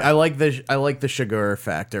running. Like Yeah. I like the sugar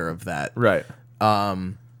factor of that. right. I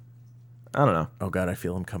don't know. Oh god, I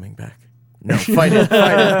feel him coming back. No, fight it,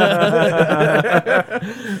 fight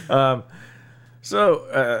it. So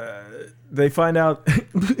they find out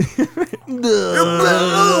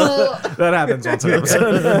that happens once an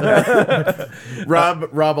episode.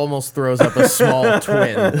 Rob almost throws up a small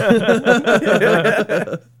twin.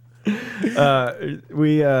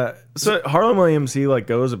 So Harlan Williams, he like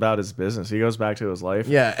goes about his business. He goes back to his life.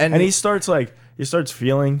 Yeah, and he starts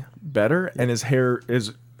feeling better, and his hair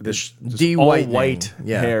is this all De-whitening. white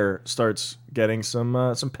Yeah. hair starts getting some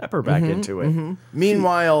pepper back into it.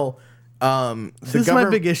 Meanwhile, This is my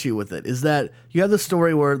big issue with it, is that you have the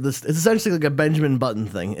story where it's essentially like a Benjamin Button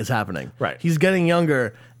thing is happening. Right. He's getting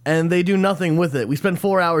younger, and they do nothing with it. We spend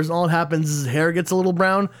 4 hours, and all that happens is his hair gets a little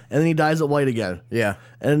brown, and then he dyes it white again. Yeah.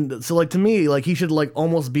 And so, like, to me, like, he should, like,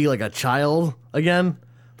 almost be, like, a child again.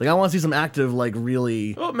 Like, I want to see some active, like,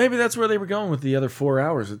 really... Well, maybe that's where they were going with the other 4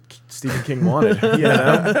 hours that Stephen King wanted. You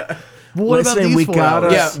know? But what about these we 4 gotta,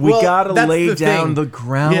 hours? Yeah, we well, gotta that's lay the down thing. the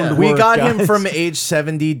groundwork. We got him guys. from age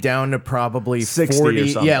 70 down to probably 60 or 40.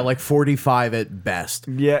 something. Yeah, like 45 at best.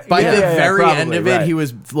 Yeah, By yeah, the yeah, very probably, end of it, right. he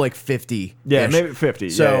was like 50. Yeah, maybe 50.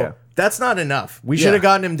 So yeah. that's not enough. We should Yeah. have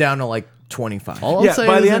gotten him down to like 25. All I'm Yeah, saying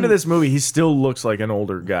by is the end in- of this movie, he still looks like an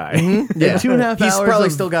older guy. Yeah. 2.5 He's hours probably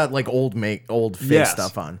of- still got like old face Yes.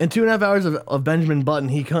 stuff on. In 2.5 hours of Benjamin Button,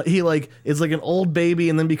 he like is like an old baby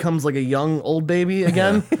and then becomes like a young old baby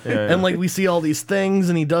again. And like we see all these things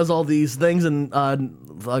and he does all these things and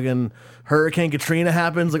fucking Hurricane Katrina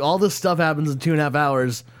happens. Like all this stuff happens in 2.5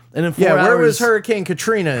 hours. And in 4 Yeah, hours, where was Hurricane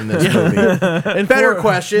Katrina in this movie? in Better 4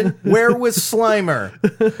 question, where was Slimer?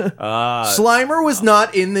 Slimer was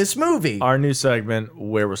not in this movie. Our new segment,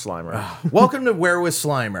 Where Was Slimer? Welcome to Where Was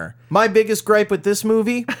Slimer? My biggest gripe with this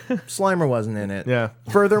movie, Slimer wasn't in it. Yeah.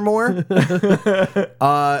 Furthermore,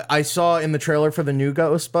 I saw in the trailer for the new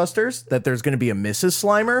Ghostbusters that there's going to be a Mrs.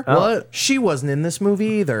 Slimer. What? She wasn't in this movie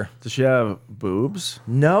either. Does she have boobs?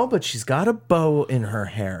 No, but she's got a bow in her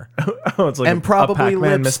hair. Oh, it's like And a probably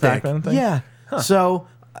Pac-Man, Miss lipstick. Pac-Man thing? Yeah. So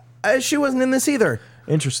she wasn't in this either.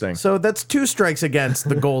 Interesting. So that's 2 strikes against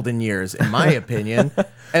the golden years, in my opinion.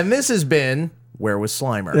 And this has been Where Was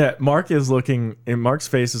Slimer? Yeah, Mark is looking, and Mark's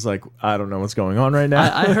face is like, I don't know what's going on right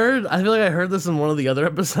now. I feel like I heard this in one of the other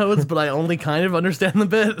episodes, but I only kind of understand the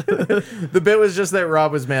bit. The bit was just that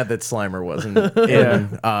Rob was mad that Slimer wasn't in.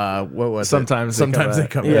 What was Sometimes it? they come Sometimes they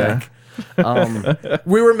back. come Yeah. back.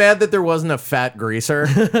 We were mad that there wasn't a fat greaser,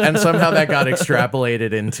 and somehow that got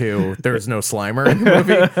extrapolated into there was no Slimer in the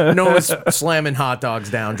movie. No one was slamming hot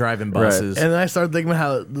dogs down, driving buses. And then I started thinking about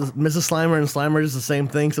how Mrs. Slimer and Slimer are just the same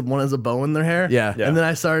thing, except one has a bow in their hair. Yeah. Yeah. And then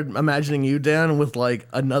I started imagining you, Dan, with like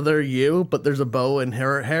another you, but there's a bow in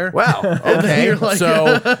her hair. Wow. Okay. You're like-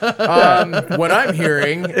 So what I'm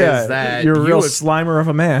hearing is that you're a you real have- Slimer of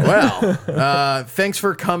a man. Well, thanks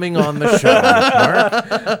for coming on the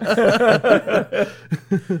show, Mark.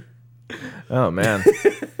 Oh, man.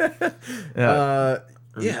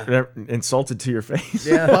 Yeah. They're insulted to your face.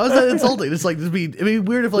 Yeah. Why was that insulting? It's like it'd be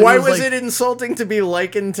weird if like Why it was like, it insulting to be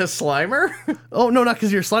likened to Slimer? Oh no, not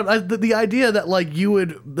because you're Slimer. The idea that like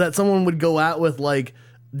that someone would go out with like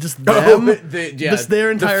just them, just their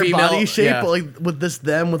entire female- body shape, yeah. but, like with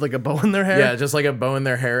them with like a bow in their hair. Yeah, just like a bow in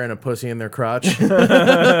their hair and a pussy in their crotch. with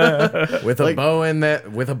a bow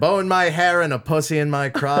in my hair and a pussy in my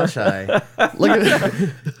crotch. Like,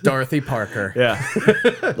 Dorothy Parker. Yeah.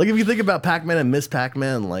 like if you think about Pac-Man and Miss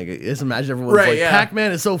Pac-Man, like just imagine everyone's Right, like yeah.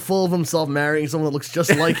 Pac-Man is so full of himself marrying someone that looks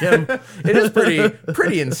just like him. It is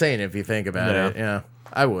pretty insane if you think about Yeah. it. Yeah,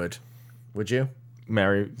 I would. Would you?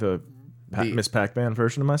 Marry the Miss Pac-Man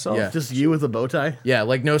version of myself? Yeah. Just you with a bow tie. Yeah,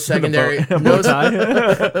 like no secondary, Bow no, tie?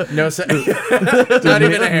 no not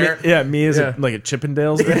even a hair, Yeah, me as Yeah. like a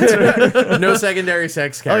Chippendales dancer. no secondary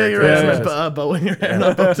sex Oh yeah, character. you're right. Yeah, Just yeah. bow in your hair,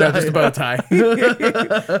 not bow tie. No, just a bow tie.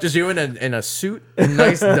 Just you in a suit, and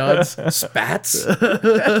nice duds, spats. The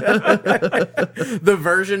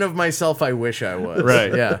version of myself I wish I was.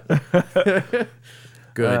 Right. Yeah.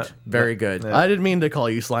 Good. Very good. I didn't mean to call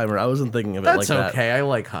you Slimer. I wasn't thinking of it That's like that. okay. I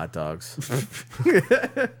like hot dogs.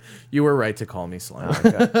 You were right to call me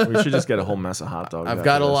Slimer. Okay. We should just get a whole mess of hot dogs. I've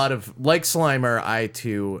got a lot of like Slimer. I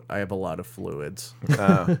have a lot of fluids.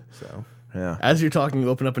 Oh, So yeah. As you're talking, you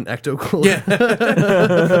open up an ecto cooler.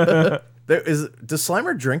 yeah. Does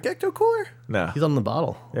Slimer drink Ecto Cooler? No. He's on the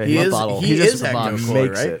bottle. Yeah, He is. bottle. He He is just Ecto Cooler,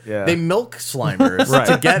 makes right? it, yeah. They milk Slimers Right.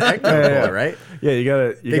 to get Ecto Cooler, right? Yeah, you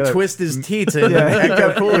gotta. They twist his teats and Yeah,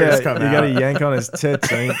 Ecto Coolers yeah, come you out. gotta yank on his tits.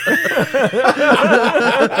 Right?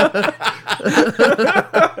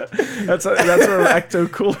 that's where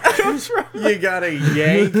Ecto Cooler comes from. You gotta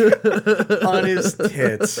yank on his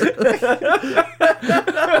tits.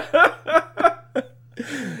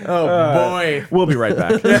 Oh boy. We'll be right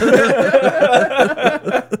back.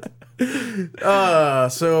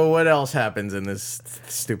 So what else happens in this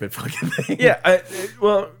stupid fucking thing? Yeah.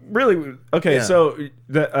 Well, really. Okay. Yeah. So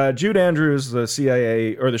the Jude Andrews, the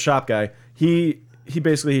CIA or the shop guy, he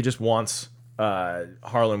just wants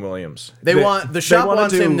Harlan Williams. The shop wanna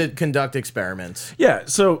wants do- him to conduct experiments. Yeah,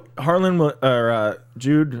 so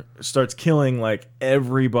Jude starts killing like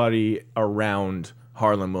everybody around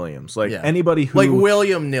Harlan Williams, like Yeah. anybody who Like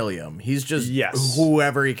William Nilliam. He's just Yes.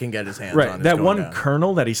 whoever he can get his hands on. right is that going one down.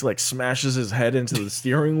 colonel that he like smashes his head into the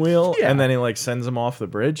steering wheel Yeah. and then he like sends him off the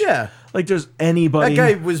bridge. Yeah. like there's anybody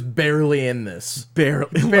That guy was barely in this. barely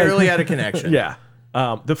Barely had a connection. yeah.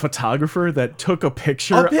 the photographer that took a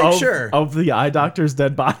picture, of the eye doctor's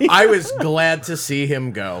dead body. I was glad to see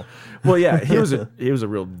him go. Well, yeah, he was a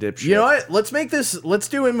real dipshit. You know what? Let's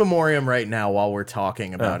do In Memoriam right now while we're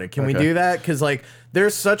talking about it. Can we do that? Because, like,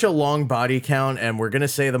 there's such a long body count, and we're going to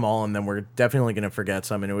say them all, and then we're definitely going to forget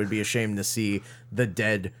some, and it would be a shame to see the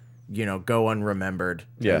dead, go unremembered.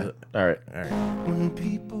 Yeah. All right. When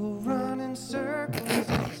people run in circles,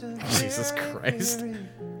 it's a Jesus Christ.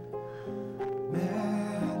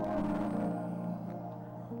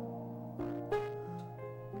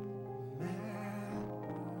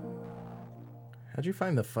 How'd you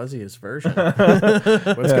find the fuzziest version?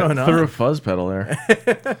 What's going on? Threw a fuzz pedal there.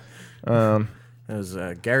 It was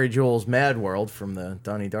Gary Jules' Mad World from the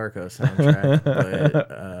Donnie Darko soundtrack.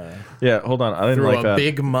 But, Yeah, hold on. I didn't through like a that.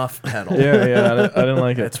 big muff pedal. Yeah, I didn't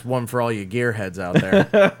like it. That's one for all you gearheads out there.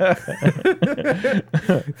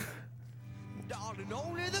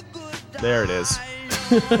 There it is.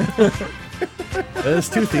 There's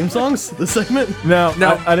 2 theme songs this segment. No,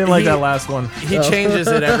 I didn't like he- that last one. He changes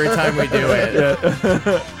it every time we do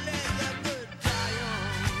it.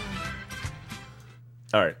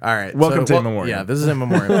 All right. All right. Welcome to In Memoriam. Yeah, this is In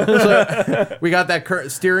Memoriam. So, we got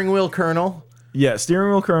that steering wheel colonel, Yeah,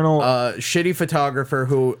 steering wheel colonel. shitty photographer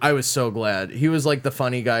who I was so glad. He was like the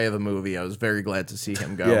funny guy of the movie. I was very glad to see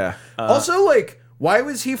him go. Yeah. Also, like, why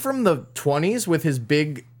was he from the 20s with his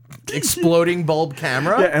big exploding bulb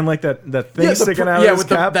camera? yeah, and like that thing sticking out of his with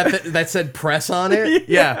cap. that said press on it.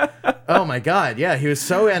 Yeah. Oh my God. Yeah, he was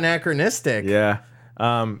so anachronistic. Yeah.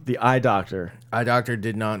 The eye doctor. Eye doctor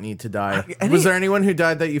did not need to die. Was there anyone who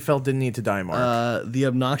died that you felt didn't need to die, Mark? The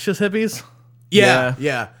obnoxious hippies.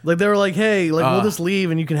 yeah. Like they were like, hey, like we'll just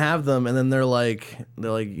leave and you can have them, and then they're like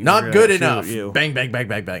Not good enough. You. Bang, bang, bang,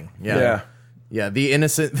 bang, bang. Yeah. Yeah. Yeah,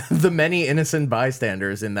 the many innocent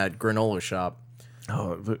bystanders in that granola shop.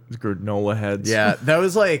 Oh, the granola heads. Yeah, that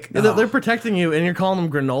was like, They're protecting you, and you're calling them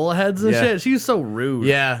granola heads and Yeah. shit. She's so rude.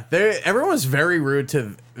 yeah, everyone was very rude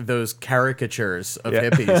to those caricatures of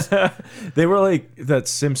hippies. They were like that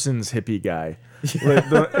Simpsons hippie guy. Like,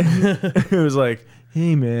 it was like,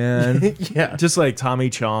 hey man, Yeah. just like Tommy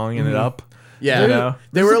Chong it up. Yeah, You know?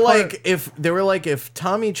 they were like if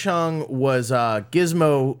Tommy Chung was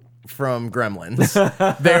Gizmo from Gremlins,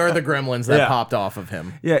 they are the Gremlins that Yeah. popped off of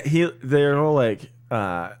him. Yeah, they're all like,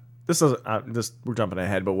 this doesn't. We're jumping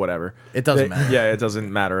ahead, but whatever. It doesn't matter. Yeah, it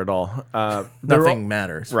doesn't matter at all. Nothing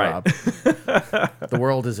matters, Right. Rob. The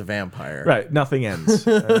world is a vampire. Right, nothing ends.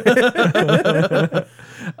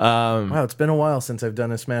 Wow, it's been a while since I've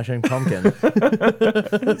done a Smashing Pumpkin.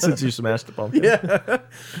 Since you smashed the pumpkin.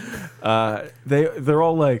 Yeah. They're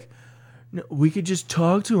all like, no, we could just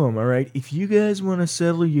talk to him, all right? If you guys want to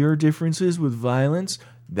settle your differences with violence,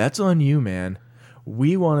 that's on you, man.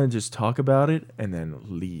 We want to just talk about it and then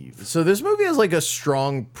leave. So this movie has like a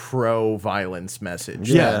strong pro-violence message.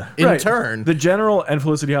 Yeah. In Right. turn, The general and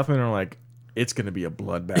Felicity Huffman are like, it's going to be a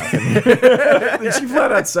bloodbath in here. She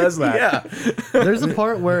flat out says that. yeah, There's a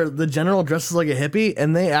part where the general dresses like a hippie,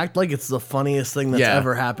 and they act like it's the funniest thing that's Yeah.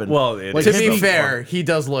 ever happened. Well, it like is. to be hippie- fair, he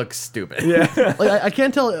does look stupid. Yeah. like I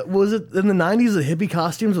can't tell. Was it in the '90s the hippie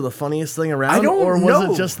costumes were the funniest thing around, I don't or was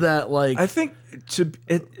know. it just that like? I think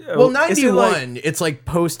Well, is it 91, like- it's like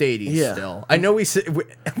post-80s Yeah. still. I know we're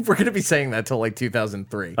going to be saying that till like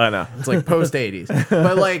 2003. I know. It's like post-80s.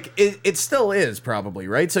 But like, it still is probably,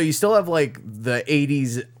 right? So you still have like the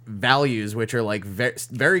 80s values, which are like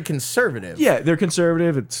very conservative. Yeah, they're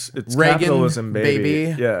conservative. It's Reagan, capitalism,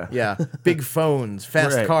 baby. Yeah. Yeah. Big phones,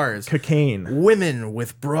 fast Right. cars, Cocaine. women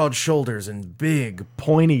with broad shoulders and big,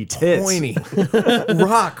 Pointy tits. pointy,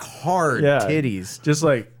 rock hard Yeah. titties. Just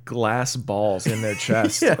like glass balls in their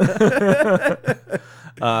chest.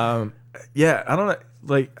 Yeah, I don't know.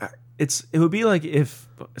 Like, it would be like if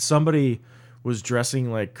somebody was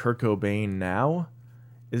dressing like Kurt Cobain now.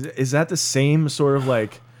 Is that the same sort of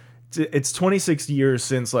like? It's 26 years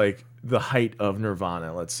since like the height of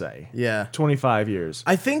Nirvana. Let's say. Yeah. 25 years.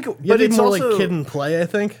 I think, you but did it's more also like Kid and Play, I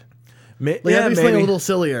think. Like Yeah, have you something a maybe. little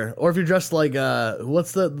sillier, or if you're dressed like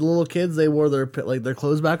what's the little kids? They wore their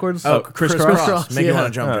clothes backwards. Oh, crisscross. crisscross. Make you yeah.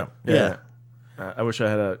 want to jump. yeah. I wish I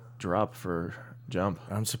had a drop for jump.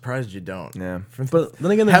 I'm surprised you don't. Yeah. But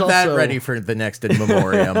then again, there's Have that also, ready for the next In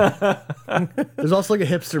Memoriam. There's also like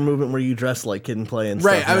a hipster movement where you dress like Kid and Play and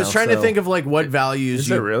Right. stuff I was now, trying to so- think of like what values Is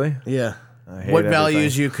you it really? Yeah. I hate what everything.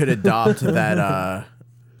 values you could adopt that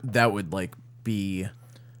that would like be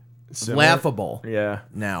similar. laughable. Yeah.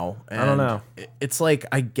 Now I don't And know. It's like,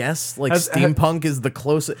 I guess like Has- steampunk is the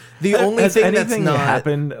closest. The only has thing that's anything not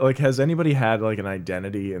happened? Like, has anybody had like an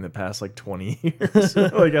identity in the past like 20 years?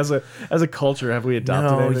 Like, as a culture, have we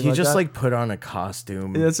adopted? No, anything you like just that? like put on a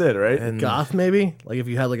costume. That's it, right? and Goth, maybe? Like if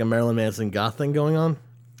you had like a Marilyn Manson goth thing going on?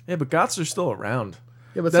 Yeah, but goths are still around.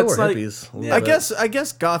 Yeah, but That's so are like- hippies. a little I bit.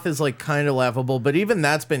 guess goth is like kind of laughable, but even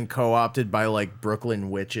that's been co-opted by like Brooklyn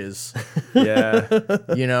witches, Yeah,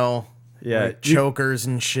 you know, yeah. like chokers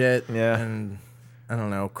and shit, Yeah. and I don't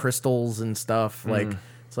know, crystals and stuff. Like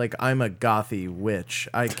it's like, I'm a gothy witch.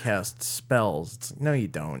 I cast spells. It's, no, you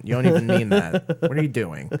don't. You don't even mean that. What are you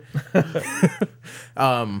doing?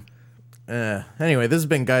 Anyway, this has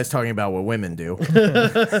been guys talking about what women do.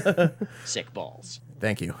 Sick balls.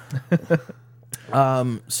 Thank you.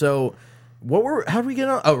 So how do we get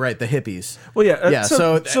on? Oh, right, the hippies. Well, yeah. Yeah.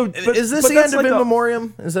 But is this the that's end of like In a-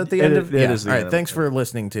 Memoriam? Is that the end of? it Yeah. is the All end right. of Thanks it. for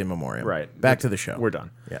listening to In Memoriam. Right. Back to the show. We're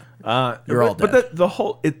done. Yeah. You're all But dead. the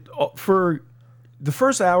whole for the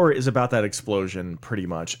first hour is about that explosion, pretty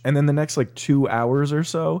much, and then the next like 2 hours or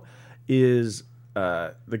so is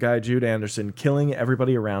the guy Jude Anderson killing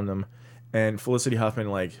everybody around him, and Felicity Huffman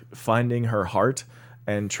like finding her heart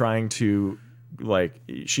and trying to like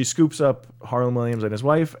she scoops up Harlan Williams and his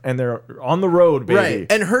wife, and they're on the road, baby.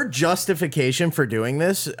 Right. And her justification for doing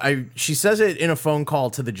this, she says it in a phone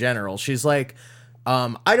call to the general. She's like,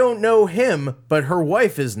 I don't know him, but her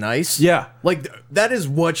wife is nice. Yeah. Like that is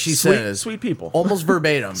what she says. Sweet people. Almost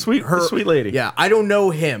verbatim. Sweet lady. Yeah. I don't know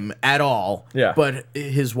him at all. Yeah. But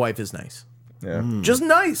his wife is nice. Yeah. Just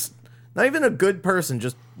nice. Not even a good person.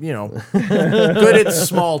 Just, good at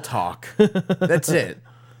small talk. That's it.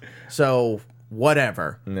 So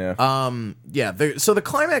whatever. Yeah. So the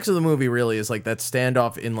climax of the movie really is like that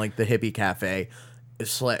standoff in like the hippie cafe.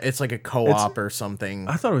 It's like a co-op or something.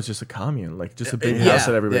 I thought it was just a commune, like just a big Yeah, house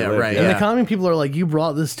that everybody yeah, lived right, in. And yeah. the common people are like, you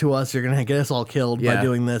brought this to us, you're going to get us all killed Yeah. by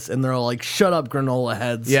doing this. And they're all like, shut up, granola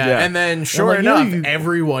heads. Yeah, Yeah. and then sure like, yeah, enough, you-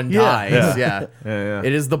 everyone Yeah. dies. Yeah. Yeah. Yeah.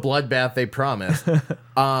 It is the bloodbath they promised.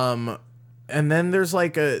 And then there's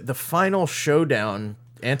like the final showdown,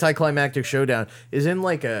 anticlimactic showdown, is in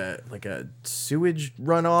like a sewage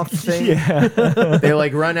runoff thing. Yeah. They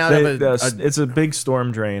like run out of It's a big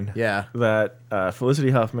storm drain. Yeah. That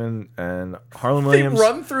Felicity Huffman and Harlan they Williams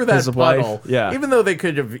run through that his puddle. wife, yeah. Even though they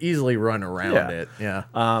could have easily run around Yeah. it. Yeah.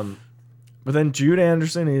 But then Jude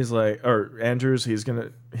Anderson, he's like, or Andrews, he's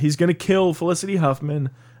gonna kill Felicity Huffman,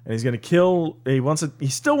 and he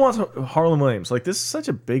still wants Harlan Williams. Like, this is such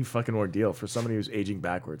a big fucking ordeal for somebody who's aging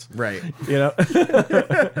backwards. Right. You know.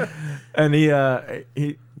 And he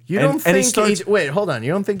You don't and he think starts, wait, hold on.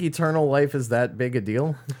 You don't think eternal life is that big a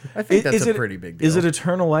deal? I think that's a pretty big deal. Is it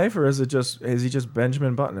eternal life, or is he just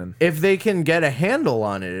Benjamin Buttoning? If they can get a handle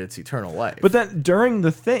on it, it's eternal life. But then during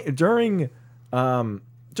the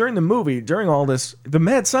movie, during all this, the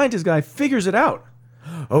mad scientist guy figures it out.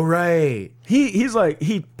 oh right. He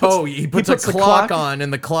puts a the clock on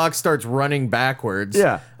and the clock starts running backwards.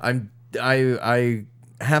 Yeah. I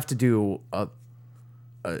have to do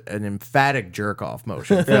an emphatic jerk off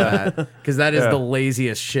motion for that, because that is Yeah. the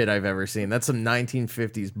laziest shit I've ever seen. That's some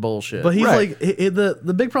 1950s bullshit. But he's Right. like,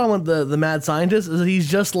 the big problem with the mad scientist is that he's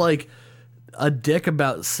just like a dick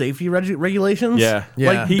about safety regulations. Yeah.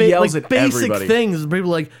 Yeah. Like, He yells like at basic everybody. things. People are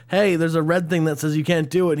like, hey, there's a red thing that says you can't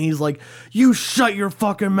do it. And he's like, you shut your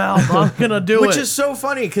fucking mouth. I'm going to do it. Which is so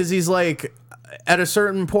funny, because he's like, at a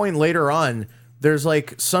certain point later on, there's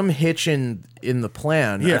like some hitch in the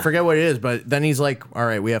plan. I Yeah. forget what it is, but then he's like, all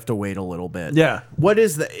right, we have to wait a little bit. Yeah. What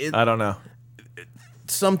is that? I don't know.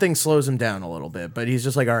 Something slows him down a little bit, but he's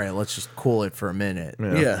just like, all right, let's just cool it for a minute.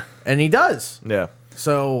 Yeah. And he does. Yeah.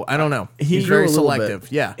 So I don't know. He's grew very a little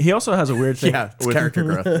selective. Yeah. He also has a weird thing. Yeah, it's character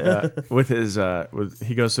growth. With his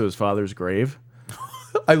he goes to his father's grave.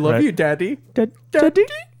 I love Right. you, Daddy.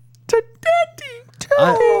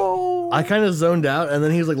 I kind of zoned out, and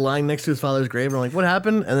then he was like lying next to his father's grave, and I'm like, what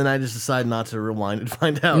happened? And then I just decided not to rewind and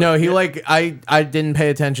find out. No, he like I didn't pay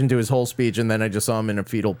attention to his whole speech, and then I just saw him in a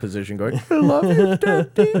fetal position going, I love you,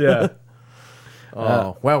 Daddy. Yeah.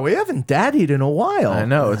 Oh, wow, we haven't daddied in a while. I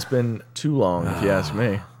know, it's been too long, if you ask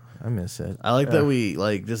me. I miss it. I like that we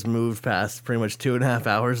like just moved past pretty much 2.5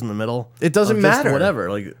 hours in the middle. It doesn't of just matter.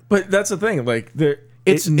 Whatever. Like, But that's the thing, like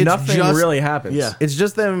It's nothing just- really happens. Yeah. It's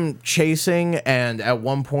just them chasing, and at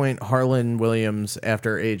one point, Harlan Williams,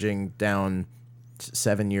 after aging down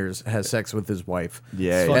 7 years, has sex with his wife.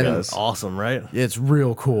 Yeah, he fucking does. awesome, right? It's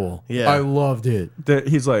real cool. Yeah. I loved it.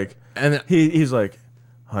 He's like, And he's like,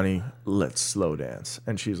 honey, let's slow dance.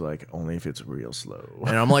 And she's like, only if it's real slow.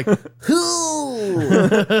 And I'm like, "Ooh."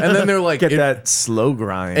 And then they're like, Get "It-" that slow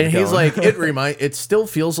grind. and he's going. like, it still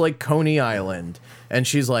feels like Coney Island. And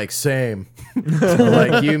she's like, same.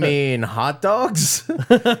 Like, you mean hot dogs?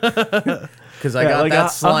 Because I got like that a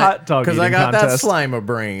slime. hot dog Because I eating got that contest. slime of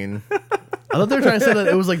brain. I thought they were trying to say that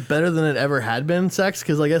it was like better than it ever had been sex,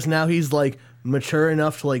 because I guess now he's like mature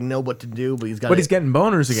enough to like know what to do, but he's got but he's getting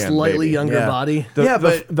boners again. slightly baby. younger Yeah. body. The,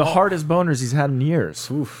 but the hardest boners he's had in years.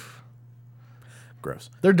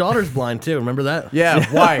 Gross. Their daughter's blind too. Remember that? Yeah,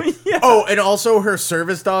 why? Oh, and also her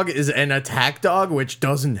service dog is an attack dog, which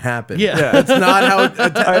doesn't happen. Yeah. That's not how.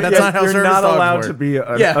 That's not how you're service not dogs allowed work. to be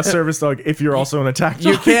a, Yeah. a service dog if you're also an attack dog.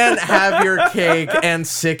 You can't have your cake and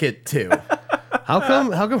sick it too. How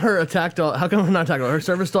come her attack dog? How come not attack dog? Her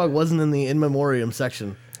service dog wasn't in the in memoriam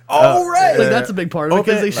section. Oh right. Like that's a big part of it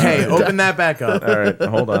because they should. Hey, open that back up. All right,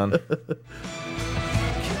 hold on.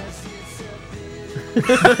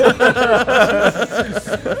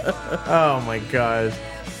 Oh my god.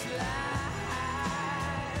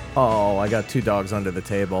 Oh, I got 2 dogs under the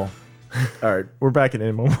table. All right, we're back in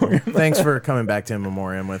memoriam. Thanks for coming back to In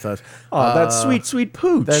Memoriam with us. Oh, that sweet, sweet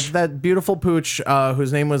pooch. That beautiful pooch,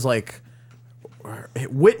 whose name was like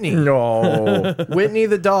Whitney. no. Whitney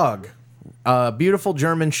the dog. Beautiful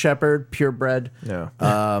German Shepherd, purebred. Yeah.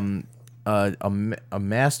 A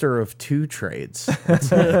master of 2 trades.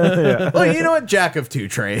 Well, you know what, jack of 2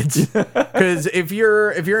 trades. Because if you're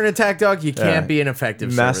an attack dog, you can't be an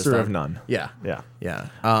effective Master service of dog. none. Yeah, Yeah. yeah.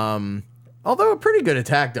 Although a pretty good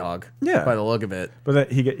attack dog. Yeah. by the look of it. But then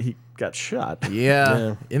he got shot.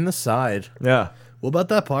 Yeah, in the side. Yeah. What about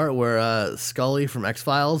that part where Scully from X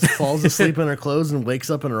Files falls asleep in her clothes and wakes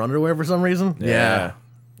up in her underwear for some reason? Yeah.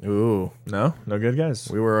 Ooh, No good guys.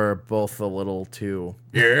 we were both a little too.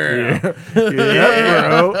 Yeah,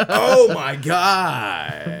 bro. Oh my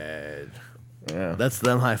god. That's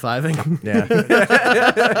them high fiving. Yeah.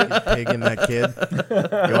 You pig in that kid.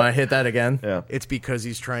 You want to hit that again? Yeah. It's because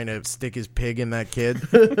he's trying to stick his pig in that kid.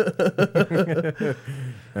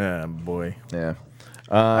 Oh, boy. Yeah.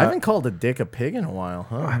 I haven't called a dick a pig in a while,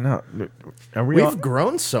 huh? I know. Are we? We've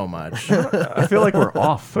grown so much. I feel like we're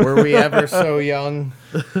off. Were we ever so young?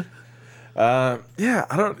 Yeah.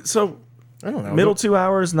 I don't. So I don't know. middle 2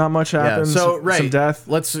 hours, not much Yeah. happens. So right. Some death.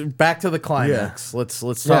 Let's back to the climax. Let's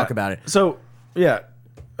talk about it. So yeah,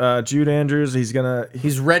 Jude Andrews.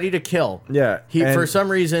 He's ready to kill. Yeah, He and- for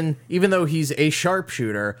some reason, even though he's a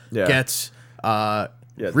sharpshooter, Yeah. gets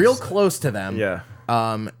real this- close to them. Yeah.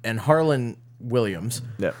 And Harlan Williams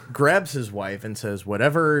Yeah. grabs his wife and says,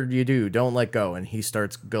 "Whatever you do, don't let go." And he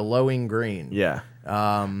starts glowing green. Yeah.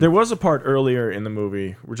 There was a part earlier in the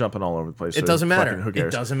movie. We're jumping all over the place. It so doesn't matter. fucking Who It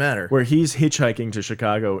cares? doesn't matter. Where he's hitchhiking to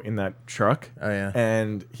Chicago in that truck. Oh, yeah.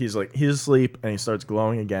 And he's asleep and he starts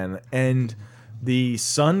glowing again. And the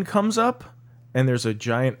sun comes up and there's a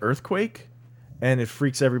giant earthquake and it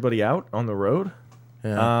freaks everybody out on the road.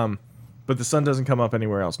 Yeah. But the sun doesn't come up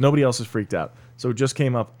anywhere else. Nobody else is freaked out. So it just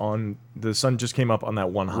came up on the sun just came up on that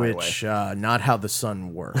one highway. Which not how the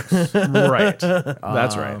sun works. Right.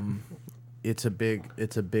 That's right. It's a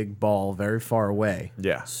big ball very far away.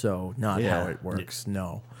 Yeah. So not how it works.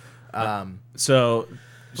 No. So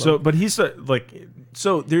but he's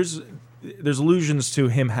there's allusions to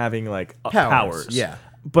him having like powers. Yeah.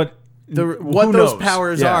 But What who those knows?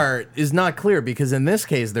 powers Yeah. are is not clear because in this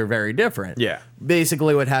case they're very different. Yeah.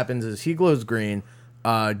 Basically, what happens is he glows green.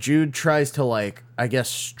 Jude tries to I guess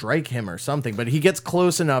strike him or something, but he gets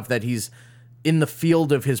close enough that he's in the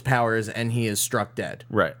field of his powers and he is struck dead.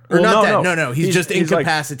 Right. Or Well, not no, dead. no. No. He's just he's like-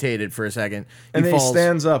 incapacitated for a second. And then he falls.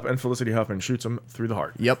 stands up and Felicity Huffman shoots him through the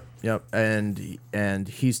heart. Yep. And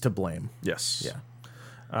he's to blame. Yes. Yeah.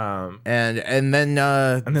 And then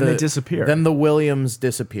then they disappear. Then the Williams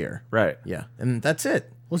disappear. Right. Yeah. And that's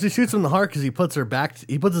it. Well, she shoots him in the heart because he puts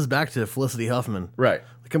his back to Felicity Huffman. Right.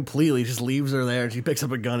 Completely, just leaves her there, and she picks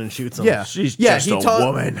up a gun and shoots him. Yeah, She's yeah. just a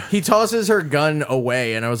woman. He tosses her gun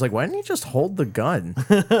away, and I was like, "Why didn't he just hold the gun?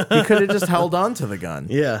 He could have just held on to the gun."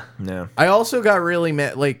 yeah. Yeah. I also got really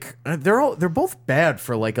mad. They're both bad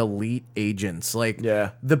for elite agents.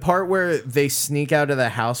 Yeah. The part where they sneak out of the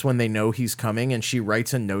house when they know he's coming, and she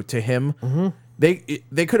writes a note to him. Mm-hmm.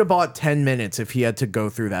 They could have bought 10 minutes if he had to go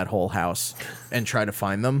through that whole house and try to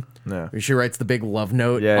find them. Yeah. She writes the big love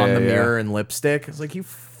note Yeah, on yeah, the yeah. mirror and lipstick. It's like, you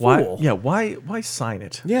fool. Why? Yeah. Why sign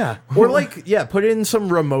it? Yeah. Or put it in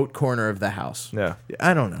some remote corner of the house. Yeah.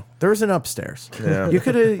 I don't know. There's an upstairs. Yeah.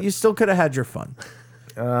 You still could have had your fun.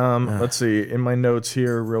 Let's see. In my notes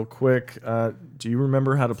here, real quick. Do you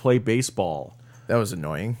remember how to play baseball? That was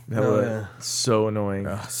annoying. That was so annoying.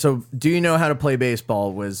 So, do you know how to play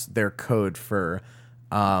baseball was their code for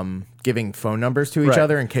giving phone numbers to each Right.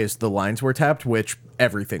 other in case the lines were tapped, which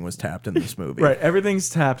everything was tapped in this movie. Right, everything's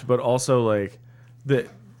tapped, but also like the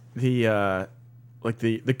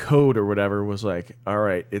code or whatever was like, all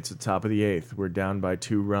right, it's the top of the 8th. We're down by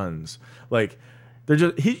 2 runs. Like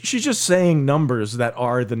she's just saying numbers that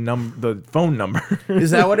are the phone number.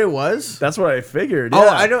 Is that what it was? That's what I figured. Oh,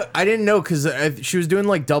 Yeah. I didn't know because she was doing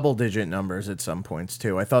like double-digit numbers at some points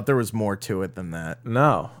too. I thought there was more to it than that.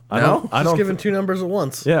 No, I No? don't. I Just don't. giving 2 numbers at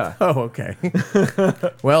once. Yeah. Oh, okay.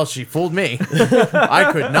 Well, she fooled me.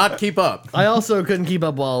 I could not keep up. I also couldn't keep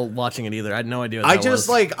up while watching it either. I had no idea what that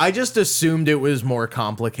was. I just assumed it was more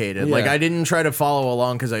complicated. Like Yeah. I didn't try to follow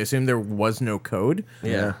along because I assumed there was no code.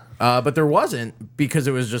 Yeah. But there wasn't because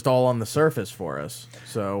it was just all on the surface for us.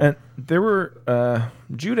 So And there were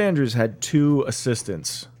Jude Andrews had 2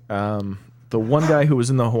 assistants. The one guy who was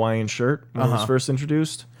in the Hawaiian shirt when he was first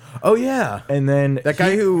introduced, oh yeah, and then that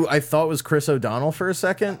guy who I thought was Chris O'Donnell for a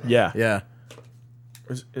second. Yeah. Yeah.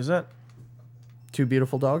 is that 2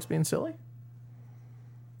 beautiful dogs being silly.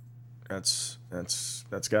 that's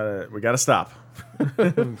we gotta stop.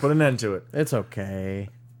 Put an end to it. It's okay.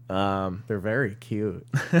 They're very cute.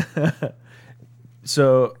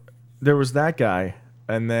 So there was that guy,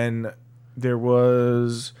 and then there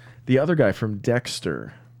was the other guy from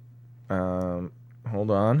Dexter.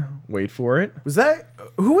 Hold on, wait for it. Was that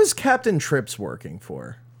who was Captain Trips working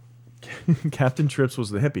for? Captain Trips was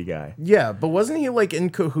the hippie guy. Yeah, but wasn't he like in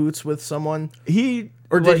cahoots with someone?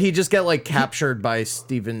 Or did like, he just get like captured by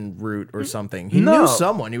Stephen Root or something? He No. knew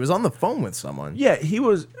someone. He was on the phone with someone. Yeah, he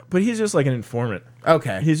was, but he's just like an informant.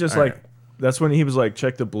 Okay. He's just All like right. that's when he was like,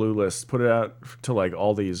 check the blue list, put it out to like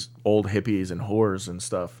all these old hippies and whores and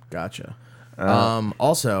stuff. Gotcha.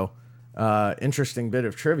 Also, interesting bit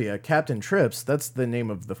of trivia. Captain Trips, that's the name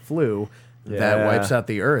of the flu that Yeah. wipes out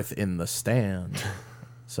the Earth in The Stand.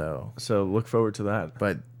 So, So look forward to that.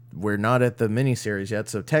 but we're not at the miniseries yet,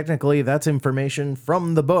 so technically that's information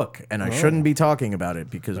from the book, and I shouldn't be talking about it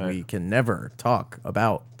because we can never talk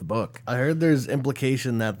about the book. I heard there's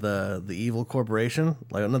implication that the evil corporation,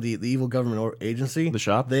 like not the evil government or agency, The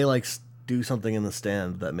shop? they like do something in the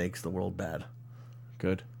Stand that makes the world bad.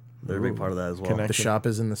 Good. They're a big part of that as well. Connect- The shop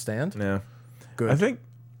is in the stand? Yeah. Good. I think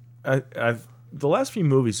the last few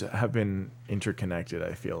movies have been interconnected,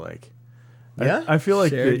 I feel like. Yeah? I feel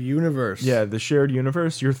like Shared the, universe. yeah, the shared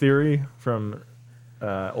universe, your theory from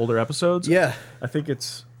older episodes. Yeah. I think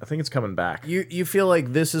it's coming back. You feel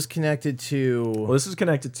like this is connected Well, to this is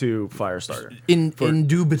connected to Firestarter.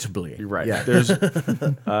 indubitably. You're right. Yeah. There's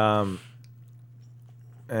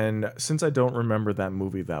and since I don't remember that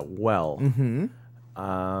movie that well,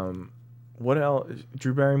 what else?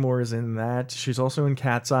 Drew Barrymore is in that. She's also in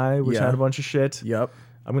Cat's Eye, which Yeah. had a bunch of shit. Yep.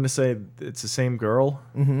 I'm gonna say it's the same girl.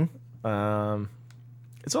 Mm-hmm.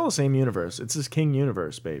 It's all the same universe. It's this King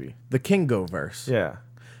universe, baby. The Kingo verse. Yeah.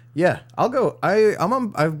 Yeah, I'll go. I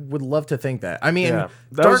would love to think that. I mean, Yeah,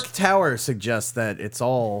 that Dark was- Tower suggests that it's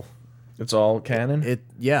all It's all canon.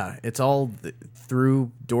 it's all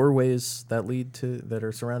through doorways that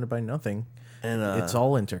are surrounded by nothing. And It's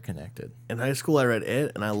all interconnected. in high school, I read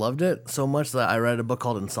It, and I loved it so much that I read a book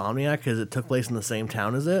called Insomniac because it took place in the same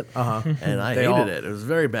town as It. And I They hated all- it. It was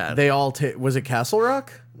very bad. They all was it Castle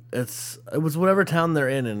Rock? It was whatever town they're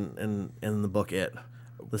in the book It,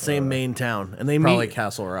 the same main town, and they Probably meet.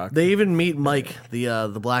 Castle Rock. They even meet Mike,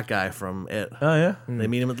 the black guy from It. oh yeah. They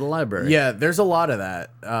meet him at the library. Yeah, there's a lot of that.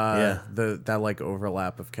 Yeah. That like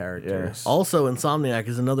overlap of characters. Also, Insomniac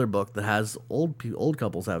is another book that has old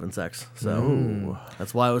couples having sex. So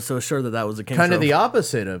that's why I was so sure that was a king. Kind of trope. the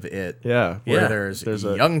opposite of it. Yeah. Where Yeah. there's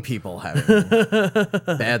a- young people having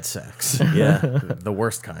bad sex. Yeah. The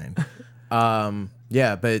worst kind.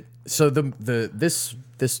 Yeah, but so this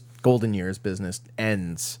Golden Years business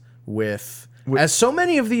ends with as so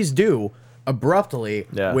many of these do abruptly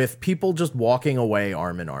Yeah. with people just walking away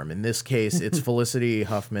arm in arm. In this case, it's Felicity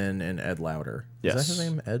Huffman and Ed Lauder. Is Yes. that his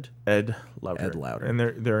name? Ed? Ed Lauder. Ed Lauder. And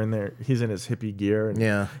they're in there. He's in his hippie gear. And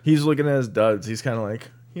Yeah. He's looking at his duds. He's kind of like,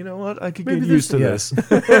 you know what? I could Maybe get used to this-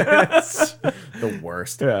 this. The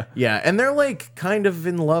worst. Yeah. Yeah, and they're like kind of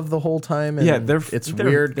in love the whole time. And Yeah, it's they're-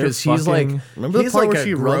 weird they're because he's like fucking- Remember the he's part like where a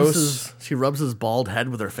she rubs his bald head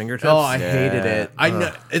with her fingertips? Oh, I hated it. I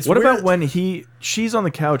know. It's What weird. about when she's on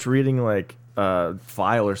the couch reading like a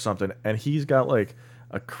file or something, and he's got like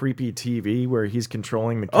a creepy TV where he's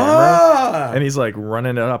controlling the camera, and he's like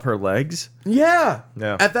running it up her legs. Yeah.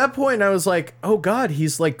 Yeah. At that point, I was like, oh God,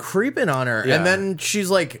 he's like creeping on her. Yeah. And then she's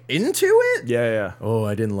like into it? Yeah, yeah. Oh,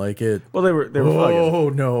 I didn't like it. Well, they were fucking. Oh,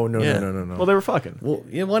 no. Yeah. No. Well, they were fucking. Well,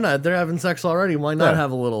 yeah, why not? They're having sex already. Why not Yeah.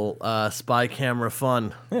 have a little spy camera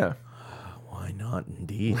fun? Yeah. Why not,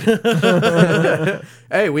 indeed?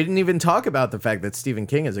 Hey, we didn't even talk about the fact that Stephen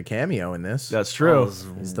King is a cameo in this. That's true.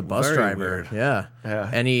 He's the bus very driver. weird. Yeah. Yeah.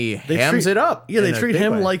 And he They hams treat- it up. Yeah, they in a treat big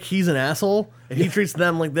him way. like he's an asshole, and he treats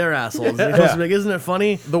them like they're assholes. They're supposed to be like, isn't it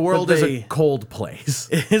funny? the world that is they- a cold place.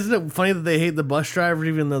 Isn't it funny that they hate the bus driver,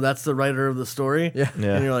 even though that's the writer of the story? Yeah.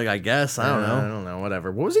 Yeah. And you're like, I guess I don't I know. don't know.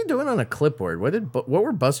 Whatever. What was he doing on a clipboard? What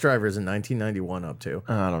were bus drivers in 1991 up to?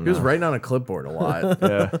 I don't He was know. writing on a clipboard a lot.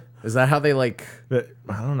 Yeah. Is that how they like But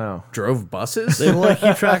I don't know. drove buses? They want to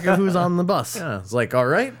keep track of who's on the bus. Yeah, it's like, all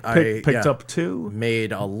right, Picked up 2.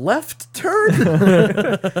 made a left turn.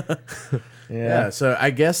 Yeah, so I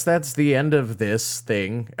guess that's the end of this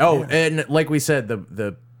thing. Oh, and like we said,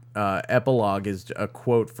 the epilogue is a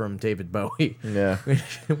quote from David Bowie. Yeah.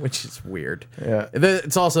 Which is weird. Yeah.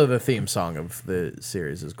 It's also the theme song of the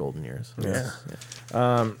series is Golden Years. Yeah.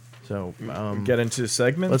 So Get into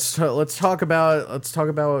segments. let's talk about let's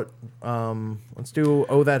do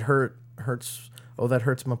Oh That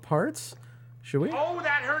Hurts My Parts. Should we? Oh,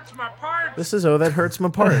 that hurts my parts. This is Oh That Hurts My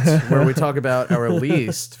Parts, where we talk about our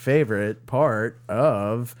least favorite part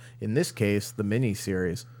of, in this case, the mini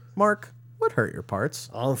series. Mark, what hurt your parts?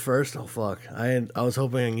 On first, oh fuck! I was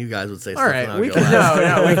hoping you guys would say. All stuff right, and I'd we go can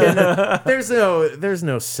last. we can. There's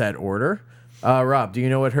no set order. Rob, do you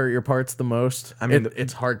know what hurt your parts the most? I mean,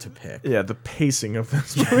 it's hard to pick. Yeah, the pacing of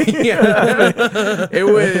this movie. Yeah,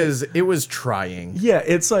 it was trying. Yeah,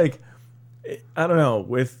 it's like I don't know,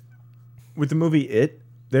 with the movie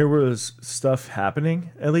there was stuff happening,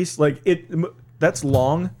 at least like that's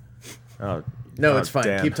long. Oh, No, it's fine.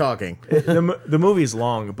 damn. Keep talking. The movie's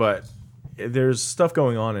long, but there's stuff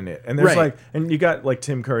going on in it, and there's Right. and you got like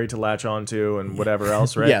Tim Curry to latch onto and whatever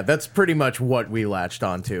else, right? Yeah, that's pretty much what we latched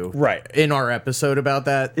onto. Right. In our episode about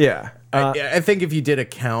that. Yeah. I think if you did a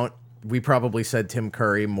count, we probably said Tim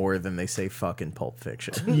Curry more than they say fucking Pulp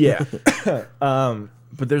Fiction. Yeah.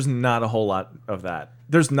 But there's not a whole lot of that.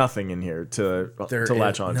 There's nothing in here to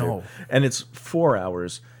latch onto. no. And it's 4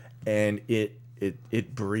 hours, and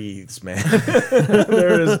it breathes, man.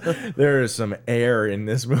 there is some air in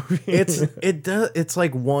this movie. It's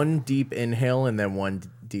like one deep inhale and then one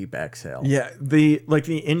deep exhale. Yeah, the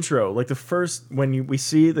intro, like the first we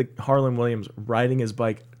see the Harlan Williams riding his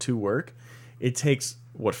bike to work, it takes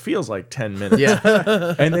what feels like 10 minutes.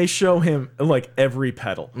 Yeah. And they show him like every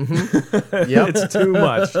pedal. Yep. It's too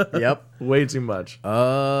much. Yep. Way too much.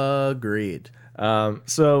 Agreed.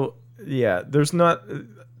 So yeah, there's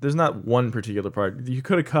not one particular part. You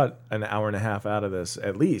could have cut an hour and a half out of this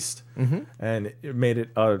at least, and it made it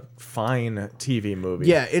a fine TV movie.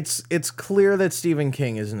 Yeah, it's clear that Stephen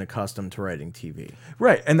King isn't accustomed to writing TV.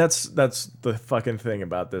 Right, and that's the fucking thing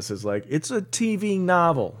about this is like it's a TV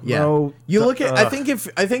novel. Yeah. No, You look at I think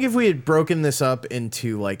if we had broken this up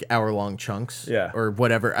into like hour-long chunks, Yeah. or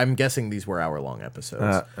whatever, I'm guessing these were hour-long episodes.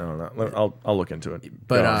 I don't know. I'll look into it.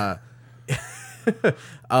 But Go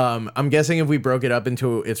on. I'm guessing if we broke it up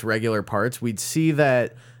into its regular parts, we'd see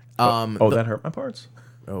that that hurt my parts.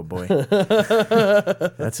 oh boy.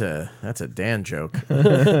 That's a Dan joke.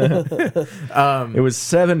 It was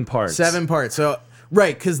 7 parts. 7 parts. So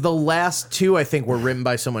right, cuz the last 2 I think were written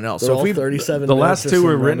by someone else. They're So if all we 37. The minutes last or 2 some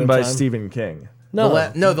were written random by time. Stephen King. No,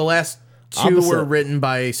 the last 2 Opposite. were written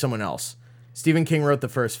by someone else. Stephen King wrote the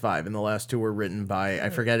first 5 and the last 2 were written by I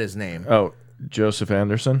forget his name. Oh, Joseph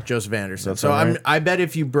Anderson. Joseph Anderson. That's So all right. I bet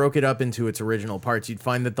if you broke it up into its original parts, you'd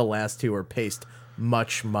find that the last 2 are paced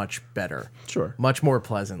much better. Sure. Much more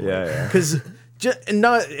pleasantly. Yeah. Because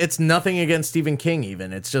it's nothing against Stephen King.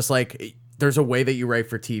 Even it's just like there's a way that you write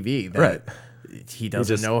for TV that Right. he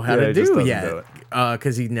doesn't just- know how yeah, to he just do doesn't yet do it.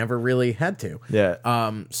 because he never really had to. Yeah.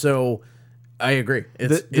 So I agree.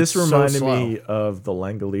 It's This so reminded slow. me of The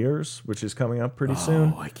Langoliers, which is coming up pretty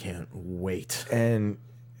soon. Oh, I can't wait. And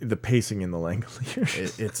the pacing in The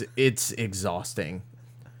Langoliers. It's exhausting.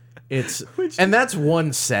 And that's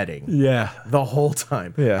one setting. Yeah. The whole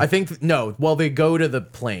time. Yeah. I think no. Well, they go to the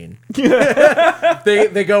plane.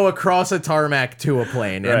 they go across a tarmac to a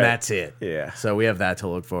plane, Right. and that's it. Yeah. So we have that to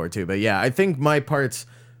look forward to. But yeah, I think my parts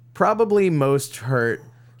probably most hurt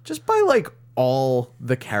just by like all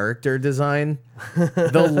the character design,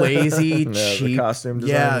 the lazy, the cheap costume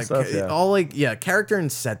design and stuff, yeah. all like character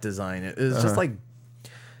and set design. It was just like.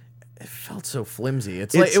 It felt so flimsy.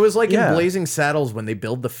 It was like yeah. in Blazing Saddles when they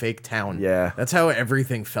build the fake town. Yeah. That's how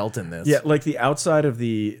everything felt in this. Yeah, like the outside of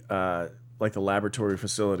the like the laboratory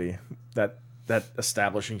facility, that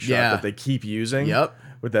establishing shot Yeah. that they keep using. Yep.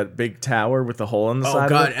 With that big tower with the hole in the Oh side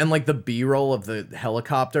god, of it. and like the B-roll of the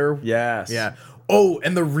helicopter. Yes. Yeah. Oh,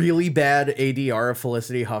 and the really bad ADR of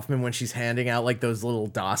Felicity Huffman when she's handing out like those little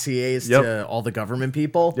dossiers Yep. to all the government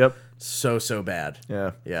people. Yep. So bad.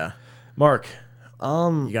 Yeah. Yeah. Mark.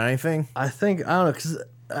 You got anything? I think I don't know because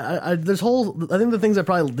I think the things I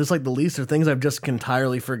probably dislike the least are things I've just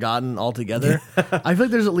entirely forgotten altogether. I feel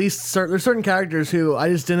like there's at least there's certain characters who I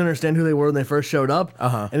just didn't understand who they were when they first showed up,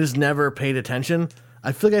 and just never paid attention.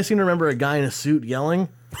 I feel like I seem to remember a guy in a suit yelling.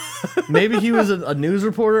 Maybe he was a news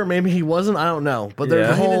reporter, maybe he wasn't. I don't know. But there's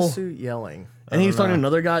a Guy in a whole suit yelling. and he was talking to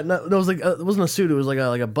another guy. No, it was like it wasn't a suit. It was like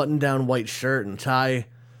a button down white shirt and tie.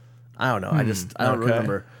 I don't know. I don't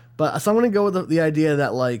remember. But so I'm gonna go with the idea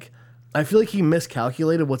that like I feel like he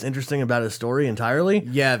miscalculated what's interesting about his story entirely.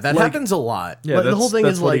 Yeah, that Like, happens a lot. Yeah, But the whole thing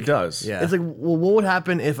that's is what like he does. Yeah. It's like, well, what would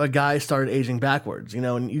happen if a guy started aging backwards? You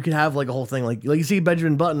know, and you could have like a whole thing like you see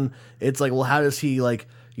Benjamin Button. It's like, well, how does he like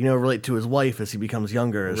relate to his wife as he becomes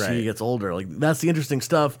younger, as Right. he gets older? Like that's the interesting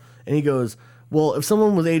stuff. And he goes, well, if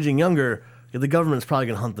someone was aging younger, the government's probably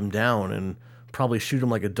gonna hunt them down and probably shoot him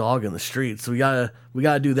like a dog in the street. So we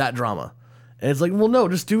gotta do that drama. And it's like, well, no,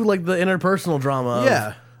 just do like the interpersonal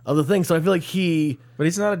drama of the thing. So I feel like But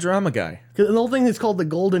he's not a drama guy. because the whole thing is called the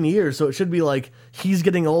golden years, so it should be like he's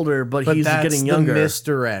getting older, but he's that's getting younger. The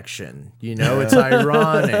misdirection. It's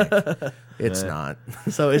ironic. It's not.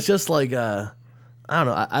 So it's just like I don't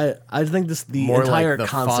know. I think the More entire like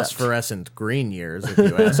the concept. phosphorescent green years, if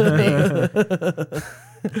you ask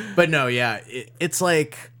me. But no, yeah, it's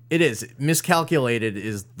like it is miscalculated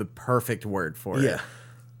is the perfect word for it. Yeah.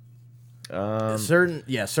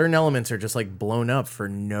 Certain elements are just like blown up for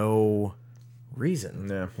no reason.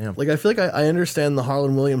 Yeah. Like I feel like I understand the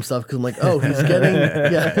Harlan Williams stuff because I'm like, oh, he's getting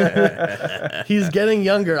he's getting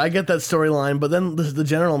younger. I get that storyline, but then the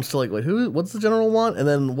general, I'm still like, wait, what's the general want? And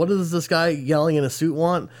then what does this guy yelling in a suit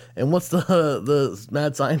want? And what's the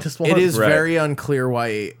mad scientist want? It is Right. very unclear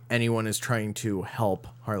why anyone is trying to help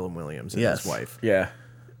Harlan Williams and Yes. his wife. Yeah.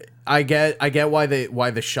 I get why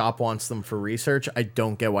the shop wants them for research. I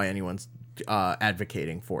don't get why anyone's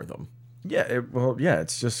advocating for them. Yeah.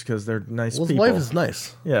 It's just because they're nice Well, his people. wife is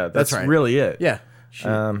nice. Yeah, that's right. really it. Yeah.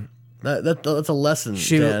 That's a lesson.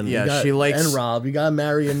 She- Dan. yeah, You got- she likes- and Rob. You gotta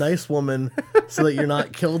marry a nice woman so that you're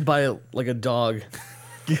not killed by a dog.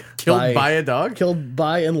 Killed by a dog? Killed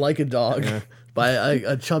by and like a dog. By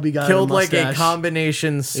a chubby guy. Killed with like a mustache.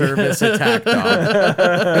 combination service attack dog.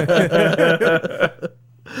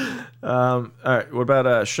 All right. What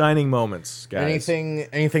about shining moments, guys?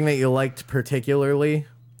 Anything that you liked particularly?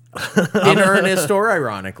 In earnest or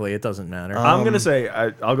ironically, it doesn't matter. I'm gonna say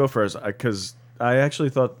I'll go first because I actually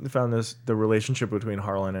found the relationship between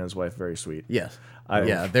Harlan and his wife very sweet. yes.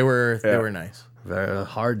 I- They were nice. Very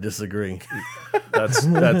hard disagree.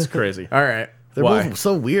 That's crazy. All right. They're Why? both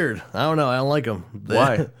so weird. I don't know. I don't like them.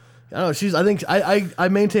 Why? I don't know. I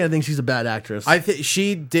maintain I think she's a bad actress. I think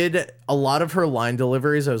she did a lot of her line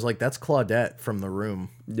deliveries. I was like, that's Claudette from The Room.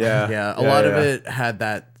 Yeah. Yeah. A lot of it had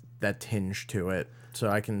that tinge to it. So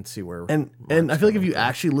I can see where. and I feel like if you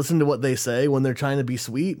actually listen to what they say when they're trying to be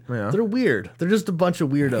sweet, they're weird. They're just a bunch of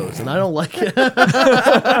weirdos, and I don't like it.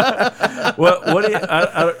 What do you?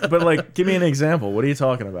 But like, give me an example. What are you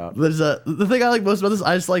talking about? There's the thing I like most about this.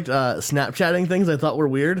 I just liked Snapchatting things I thought were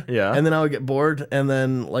weird. Yeah. And then I would get bored, and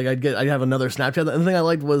then like I'd have another Snapchat. And the thing I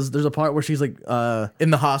liked was there's a part where she's like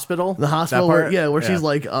in the hospital? the hospital, That part? where she's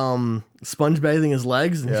like sponge bathing his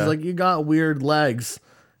legs, and she's like, "You got weird legs.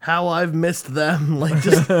 How I've missed them." Like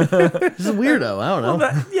just a weirdo. I don't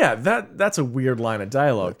know. That's a weird line of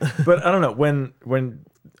dialogue. But I don't know when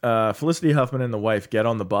Felicity Huffman and the wife get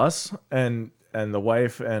on the bus and the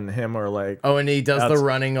wife and him are like, Oh, and he does the That's-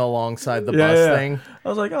 running alongside the bus thing. I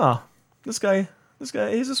was like, oh, this guy,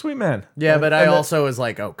 he's a sweet man. Yeah, but I And also was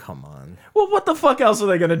like, oh, come on. well, what the fuck else are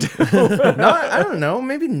they gonna do? I don't know.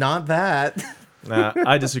 Maybe not that. Nah,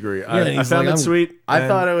 I disagree. I he's found like, it sweet. I and-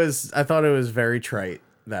 thought it was very trite,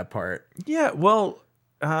 that part. Yeah, well,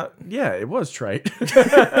 it was trite.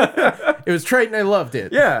 It was trite and I loved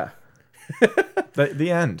it. Yeah.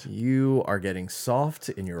 The end. You are getting soft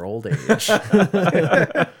in your old age. All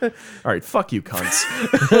right, fuck you, cunts.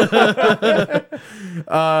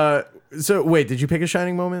 So wait, did you pick a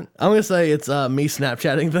shining moment? I'm gonna say it's me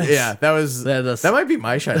Snapchatting things. Yeah, that might be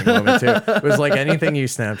my shining moment too. It was like anything you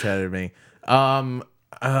Snapchatted me.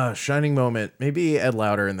 Shining moment, maybe Ed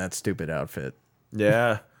Lauder in that stupid outfit.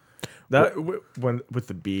 Yeah. That when with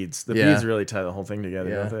the beads. The Yeah. beads really tie the whole thing together,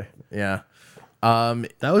 don't they? Yeah.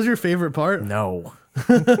 That was your favorite part? No.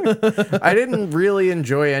 I didn't really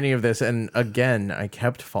enjoy any of this, and again, I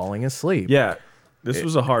kept falling asleep. Yeah. This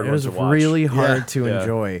was a hard It one was to watch. really hard Yeah. to Yeah.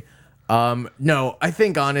 enjoy. No, I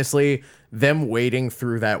think honestly, them wading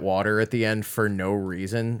through that water at the end for no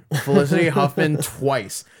reason. Felicity Huffman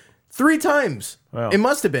twice. 3 times. Wow. It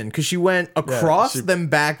must have been because she went across, she- then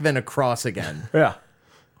back, then across again. Yeah.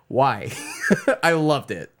 Why? I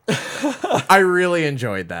loved it. I really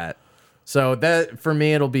enjoyed that. So that for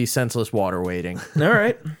me, it'll be Senseless Water Waiting. All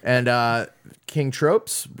right. And King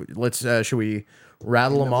Tropes. Let's should we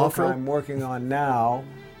rattle them off? I'm working on now.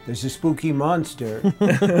 There's a spooky monster.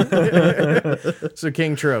 So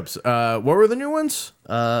King Tropes. What were the new ones?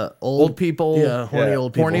 Old people. Yeah, horny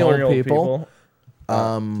old people. Horny old people.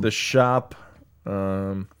 The Shop.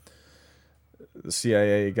 The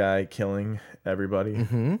CIA guy killing everybody.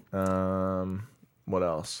 What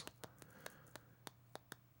else?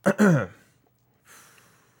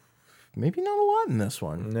 Maybe not a lot in this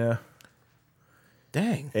one. Yeah.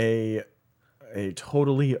 Dang. A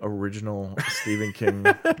totally original Stephen King.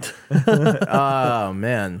 Oh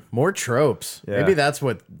man, more tropes. Yeah. Maybe that's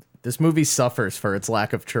what this movie suffers for, its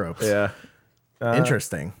lack of tropes. Yeah.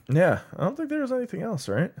 Interesting. Yeah. I don't think there was anything else,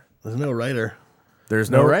 right? There's no writer. There's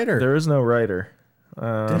no writer. There is no writer.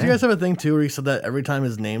 Did you guys have a thing too where you said that every time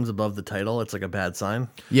his name's above the title, it's like a bad sign?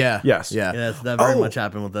 Yeah. Yes. Yeah. Yeah, that very much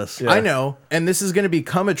happened with this. I know. And this is going to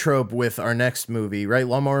become a trope with our next movie, right?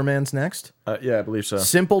 Lawnmower Man's next? Yeah, I believe so.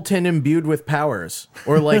 Simpleton imbued with powers.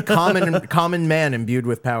 Or like common man imbued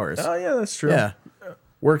with powers. Oh, yeah, that's true. Yeah.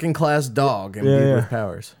 Working class dog imbued with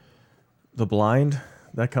powers. The Blind,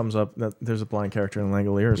 that comes up. There's a blind character in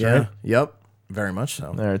Langoliers, Yeah. right? Yep. Very much so.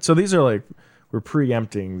 All right. So these are like, we're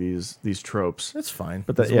preempting these tropes. That's fine.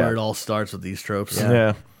 But That's that, yeah. where it all starts with these tropes.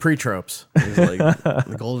 Yeah. Pre-tropes. It's like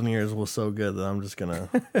the golden years was so good that I'm just gonna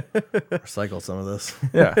recycle some of this.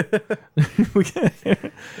 Yeah. we can,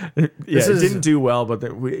 it is- didn't do well,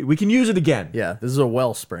 but we can use it again. Yeah. This is a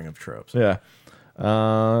wellspring of tropes. Yeah.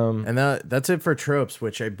 And that's it for tropes,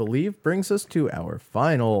 which I believe brings us to our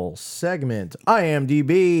final segment,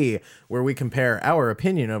 IMDb, where we compare our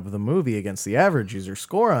opinion of the movie against the average user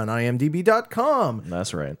score on IMDb.com.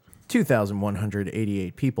 That's right.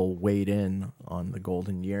 2,188 people weighed in on the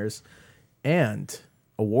golden years and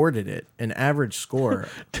awarded it an average score.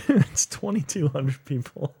 It's 2,200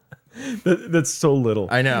 people. That's so little.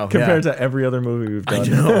 I know, Compared to every other movie we've done.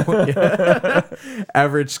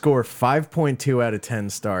 Average score 5.2 out of 10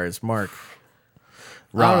 stars. Mark,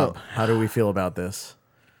 Rob, how do we feel about this?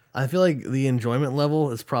 I feel like the enjoyment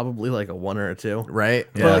level is probably like a 1 or a 2. Right?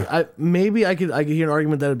 But like, maybe I could hear an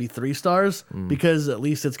argument that it'd be 3 stars because at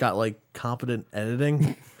least it's got like competent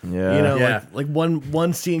editing. Yeah. You know, Yeah. like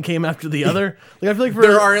one scene came after the other. Like I feel like for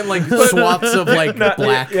There aren't like swaths of like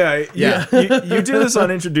black. Yeah. You do this on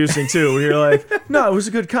Introducing too, where you're like, no, it was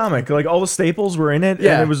a good comic. Like all the staples were in it,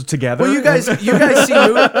 and it was together. Well, you guys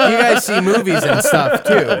see movies and stuff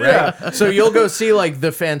too, right? So you'll go see like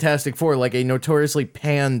the Fantastic Four, like a notoriously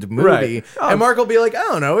panned movie, Right. and Mark will be like, I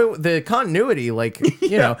don't know, the continuity, like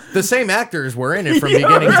you know, the same actors were in it from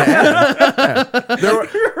beginning to end. Yeah. There were,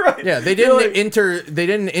 yeah, they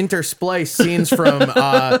didn't intersplice scees from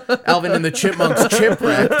Alvin and the Chipmunks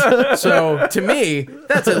Chipwrecked. So to me,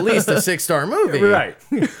 that's at least a 6-star movie, right.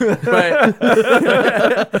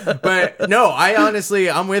 But no,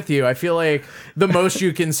 I'm with you. I feel like the most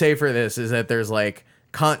you can say for this is that there's like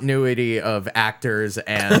continuity of actors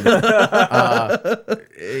and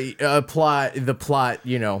a plot. The plot,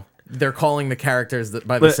 you know, they're calling the characters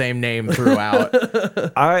by the same name throughout.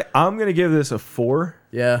 I'm gonna give this a 4.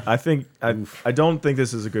 Yeah. I don't think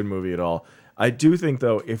this is a good movie at all. I do think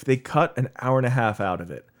though, if they cut an hour and a half out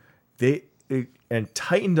of it, and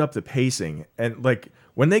tightened up the pacing, and like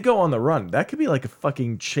when they go on the run, that could be like a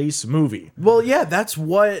fucking chase movie. Well, yeah, that's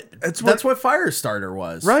what Firestarter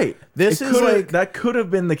was. Right. This is like that could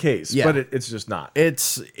have been the case, Yeah. but it's just not.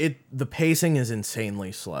 the pacing is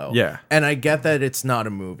insanely slow. Yeah. And I get that it's not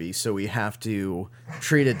a movie, so we have to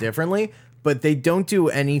treat it differently, but they don't do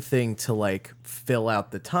anything to like fill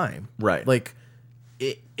out the time. Right. Like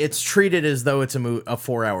it's treated as though it's a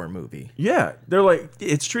 4-hour movie. Yeah, they're like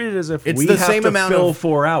it's treated as if It's we the have same to amount fill of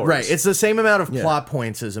 4 hours. Right. It's the same amount of plot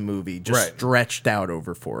points as a movie, just Right. stretched out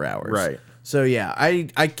over 4 hours. Right. So yeah,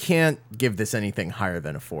 I can't give this anything higher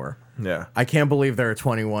than a 4. Yeah. I can't believe there are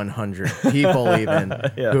 2,100 people even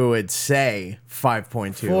who would say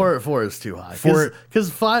 5.2. 4 is too high. 4 because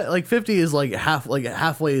 50 is like halfway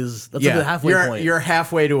is that's like the halfway point. You're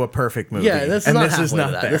halfway to a perfect movie. Yeah, this is and not this is halfway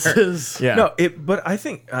to not that. there. This is yeah. No, but I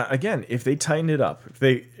think again, if they tightened it up,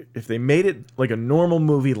 if they made it like a normal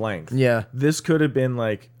movie length, Yeah. this could have been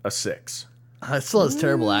like a 6. it still has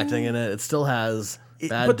terrible acting in it. It still has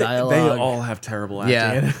bad But dialogue. they all have terrible acting.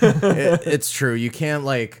 Yeah, in it. it's true. You can't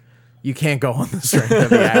go on the strength of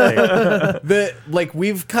the acting.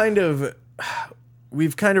 We've kind of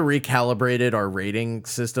we've kind of recalibrated our rating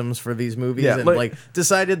systems for these movies Yeah, and like- like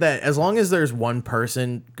decided that as long as there's one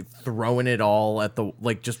person throwing it all at the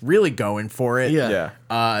like just really going for it, Yeah.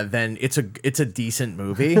 then it's a decent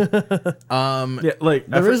movie. Yeah, like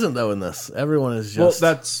There isn't though in this. Everyone is well, just.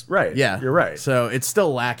 that's right. Yeah, you're right. So it's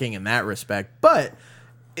still lacking in that respect, but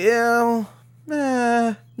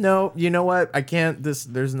no, you know what? I can't.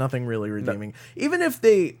 There's nothing really redeeming. Even if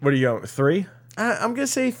they, What are you going? 3? I'm gonna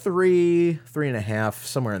say 3.5,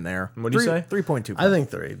 somewhere in there. What'd you say? 3.2. I think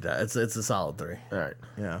 3. It's a solid 3. All right.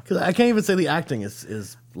 yeah. Because I can't even say the acting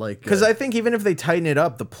is like. Because I think even if they tighten it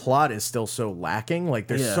up, the plot is still so lacking. Like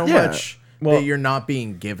there's Yeah. so Yeah. much Well- that you're not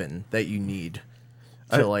being given that you need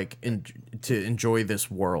to to enjoy this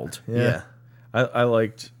world. Yeah. I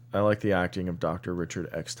liked the acting of Dr. Richard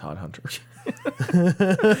X. Todd Hunter.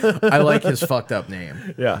 I like his fucked up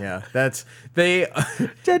name. Yeah. Yeah. That's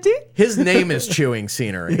his name is chewing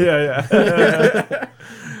scenery. yeah.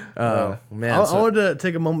 Man. I so- wanted to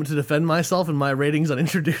take a moment to defend myself and my ratings on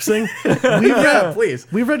introducing. yeah, please.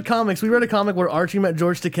 We've read comics. We read a comic where Archie met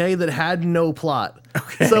George Takei that had no plot.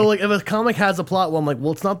 Okay. So like, if a comic has a plot, well, I'm like,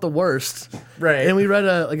 well, it's not the worst, Right. And we read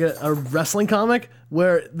a wrestling comic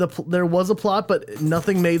where there was a plot, but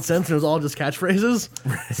nothing made sense, and it was all just catchphrase.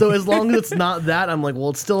 So as long as it's not that, I'm like,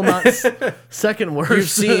 well, it's still not second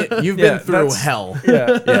worst. You've Yeah, been through that's- hell.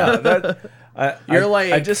 Yeah. You're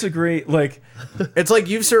like- I disagree. Like, It's like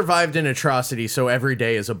you've survived an atrocity, so every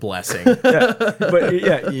day is a blessing. but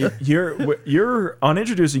yeah, you're on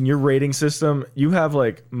introducing your rating system. You have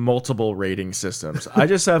like multiple rating systems. I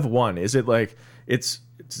just have one. Is it like it's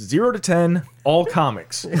 0 to 10, all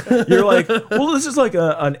comics? You're like, well, this is like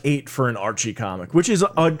an 8 for an Archie comic, which is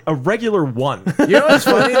a regular 1. You know what's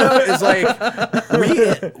funny though is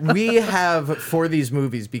like we have for these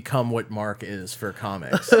movies become what Mark is for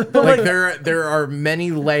comics. Like there are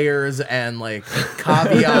many layers and like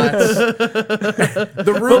caveats.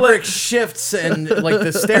 The rubric shifts and like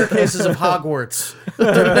the staircases of Hogwarts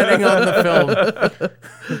depending on the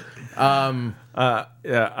film.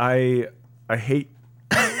 Yeah, I hate.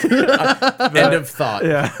 End of thought.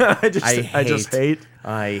 Yeah, I just hate.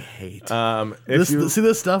 I hate. If you, See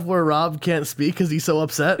this stuff where Rob can't speak because he's so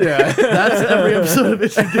upset? Yeah. That's every episode of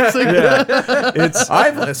Introducing. it's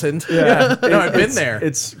I've listened. Yeah. No, I've been there.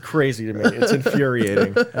 It's crazy to me. It's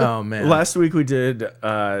infuriating. Oh man. Last week we did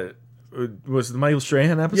was the Michael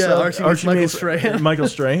Strahan episode? Yeah, Archie meets Michael meets Strahan. Michael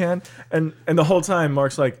Strahan, and the whole time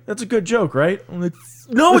Mark's like, "That's a good joke, right?" I'm like,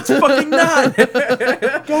 "No, it's fucking not."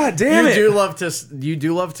 God damn it! You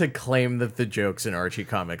do love to claim that the jokes in Archie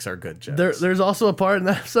comics are good jokes. There's also a part in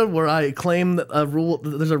that episode where I claim that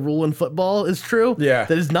there's a rule in football is true. Yeah.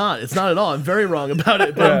 That is not. It's not at all. I'm very wrong about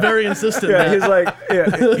it, but I'm very insistent. Yeah, that he's like,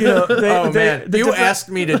 you know, Oh man, you asked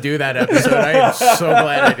me to do that episode. I am so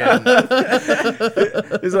glad I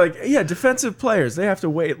didn't. He's like, yeah, defensive players, they have to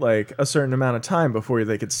wait like a certain amount of time before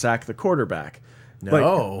they could sack the quarterback.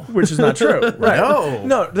 No. Which is not true. Right.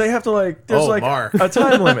 No, they have to like, there's Oh, like Mark. a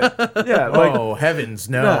time limit. Yeah, like, Oh heavens,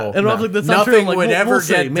 no! And Rob's like, that's not true. Nothing I'm like, would we'll ever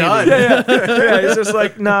see, get maybe. done. yeah, it's just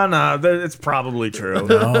like, nah, it's probably true.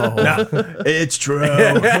 No, it's true.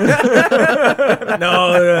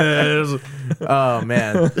 No, it is. Oh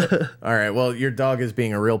man! All right, well, your dog is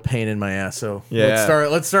being a real pain in my ass. So Yeah.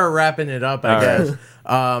 let's start wrapping it up. I All guess.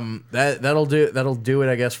 right. That'll do it.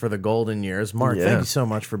 I guess for the golden years. Mark, Yeah. thank you so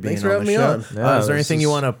much for being Thanks for on the having me show. on. Yeah, is there this anything you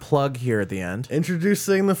is- want to plug here at the end?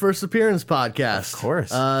 Introducing the First Appearance podcast. Of course.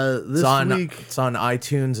 This week. It's on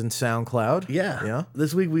iTunes and SoundCloud. Yeah.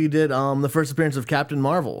 This week we did the first appearance of Captain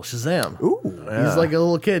Marvel, Shazam. Ooh. He's like a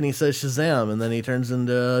little kid and he says Shazam and then he turns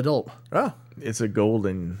into adult. Oh. It's a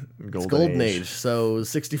golden Golden Age. So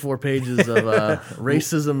 64 pages of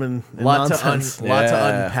racism and Lot nonsense. to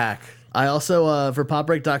Yeah. unpack. I also, for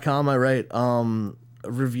popbreak.com, I write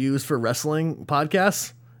reviews for wrestling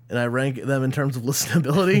podcasts, and I rank them in terms of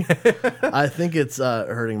listenability. I think it's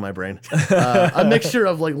hurting my brain. A mixture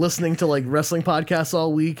of like listening to like wrestling podcasts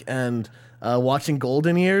all week and watching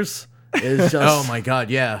Golden Years is just Oh my God!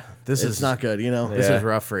 Yeah, this it's is not good. You know, This is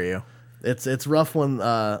rough for you. it's rough when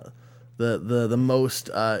the most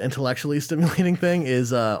intellectually stimulating thing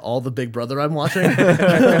is all the Big Brother I'm watching.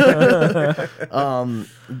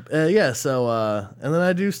 Yeah. So and then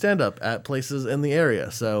I do stand up at places in the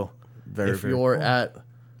area. So if you're at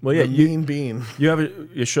Well, yeah, the you Mean Bean, you have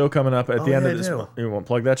a show coming up at the end yeah, of this. I do. You won't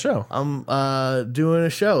plug that show. I'm doing a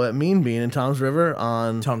show at Mean Bean in Toms River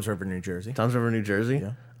on Tom's River, New Jersey. Toms River, New Jersey.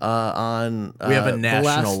 On We have a the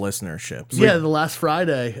national last- listenership. Yeah, the last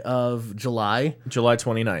Friday of July. July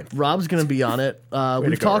 29th. Rob's going to be on it. We've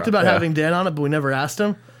go, talked Rob. about Yeah. having Dan on it, but we never asked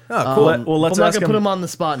him. Oh, cool. Well, let's I'm not ask gonna him. put him on the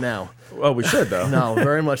spot now. Well, we should though. No,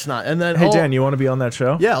 very much not. And then Hey Dan, you want to be on that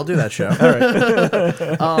show? Yeah, I'll do that show.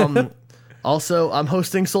 also I'm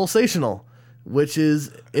hosting Soulsational, which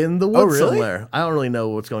is in the woods really? somewhere. I don't really know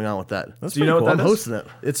what's going on with that. That's Do you know pretty what I'm that is? hosting it.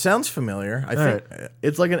 It sounds familiar. I think.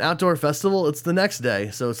 It's like an outdoor festival. It's the next day,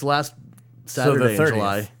 so it's the last Saturday in 30th.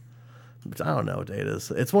 July. But I don't know what day it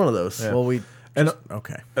is. It's one of those. Well, we And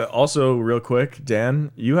okay. Also, real quick,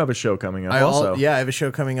 Dan, you have a show coming up. Also, I have a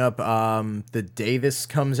show coming up. The day this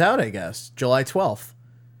comes out, I guess, July 12th.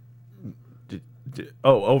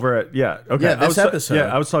 over at okay. Yeah, this episode.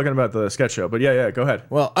 Yeah, I was talking about the sketch show, but yeah, go ahead.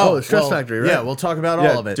 Well, the Stress Factory, right? Yeah, we'll talk about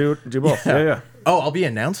yeah, all of it. do both. Yeah. Oh, I'll be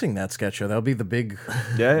announcing that sketch show. That'll be the big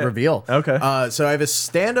Yeah. reveal. Okay. So I have a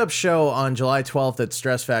stand-up show on July 12th at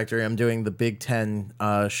Stress Factory. I'm doing the Big Ten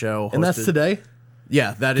show. And that's hosted- today?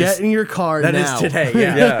 Yeah, that Get is. in your car That now. is today.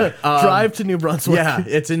 Yeah. Drive to New Brunswick. Yeah,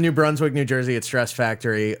 it's in New Brunswick, New Jersey at Stress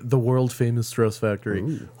Factory, the world famous Stress Factory,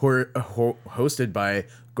 hosted by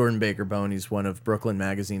Gordon Baker Bone. He's one of Brooklyn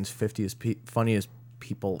Magazine's 50th funniest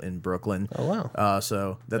people in Brooklyn. Oh, wow.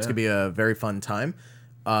 So that's gonna be a very fun time.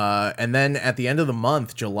 And then at the end of the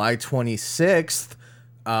month, July 26th,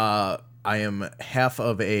 I am half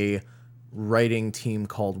of a writing team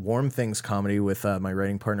called Warm Things Comedy with my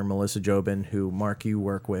writing partner Melissa Jobin, who Mark you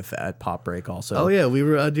work with at Pop Break also. Oh, yeah. We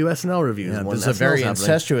were do SNL reviews. Yeah, when this is a SNL's very happening.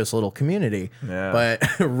 incestuous little community. Yeah. But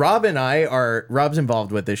Rob's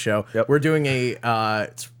involved with this show. Yep. We're doing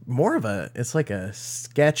it's like a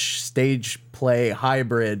sketch stage play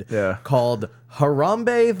hybrid Yeah. called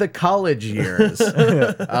Harambe the College Years.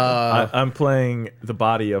 I'm playing the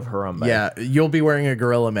body of Harambe. Yeah, you'll be wearing a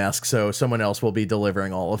gorilla mask, so someone else will be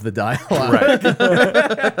delivering all of the dialogue. Right.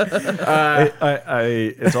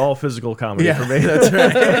 It's all physical comedy for me. That's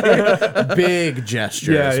right. Big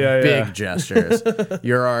gestures. Yeah. Big gestures.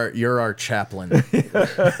 You're our chaplain. That's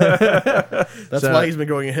why he's been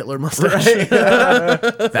growing a Hitler mustache.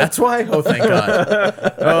 That's why? Oh, thank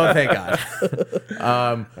God. Oh, thank God.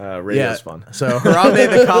 Radio's fun. So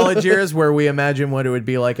Harambe the College Years, where we imagine what it would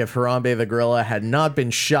be like if Harambe the gorilla had not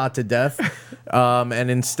been shot to death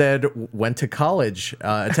and instead went to college,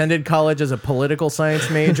 attended college as a political science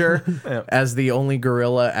major as the only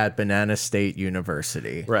gorilla at Banana State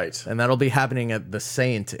University. Right. And that'll be happening at the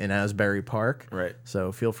Saint in Asbury Park. Right.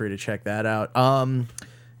 So feel free to check that out.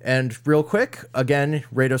 And real quick, again,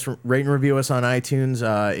 rate and review us on iTunes.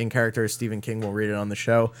 In character, Stephen King will read it on the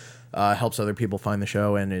show. Helps other people find the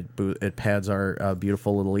show, and it pads our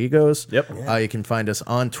beautiful little egos. Yep. You can find us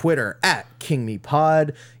on Twitter at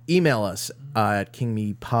KingMePod. Email us at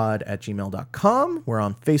kingmepod@gmail.com. We're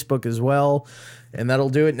on Facebook as well. And that'll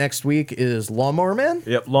do it. Next week is Lawnmower Man.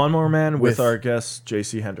 Yep, Lawnmower Man with With our guest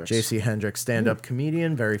J.C. Hendricks. J.C. Hendricks, stand-up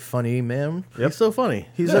comedian, very funny man. He's so funny.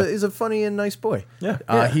 He's a funny and nice boy.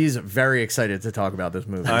 Yeah. He's very excited to talk about this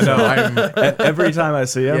movie. I know. So I'm, Every time I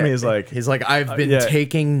see him, he's like, I've been yeah.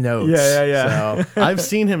 taking notes. Yeah. So, I've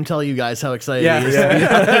seen him tell you guys how excited yeah, he is.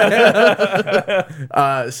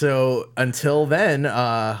 yeah. so until then,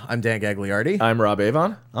 I'm Dan Gagliardi. I'm Rob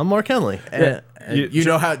Avon. I'm Mark Henley. And You- do you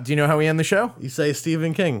know how we end the show? You say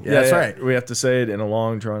Stephen King. Yeah. That's right. We have to say it in a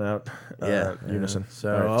long, drawn out unison.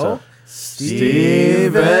 So, All right,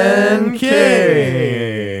 Stephen King.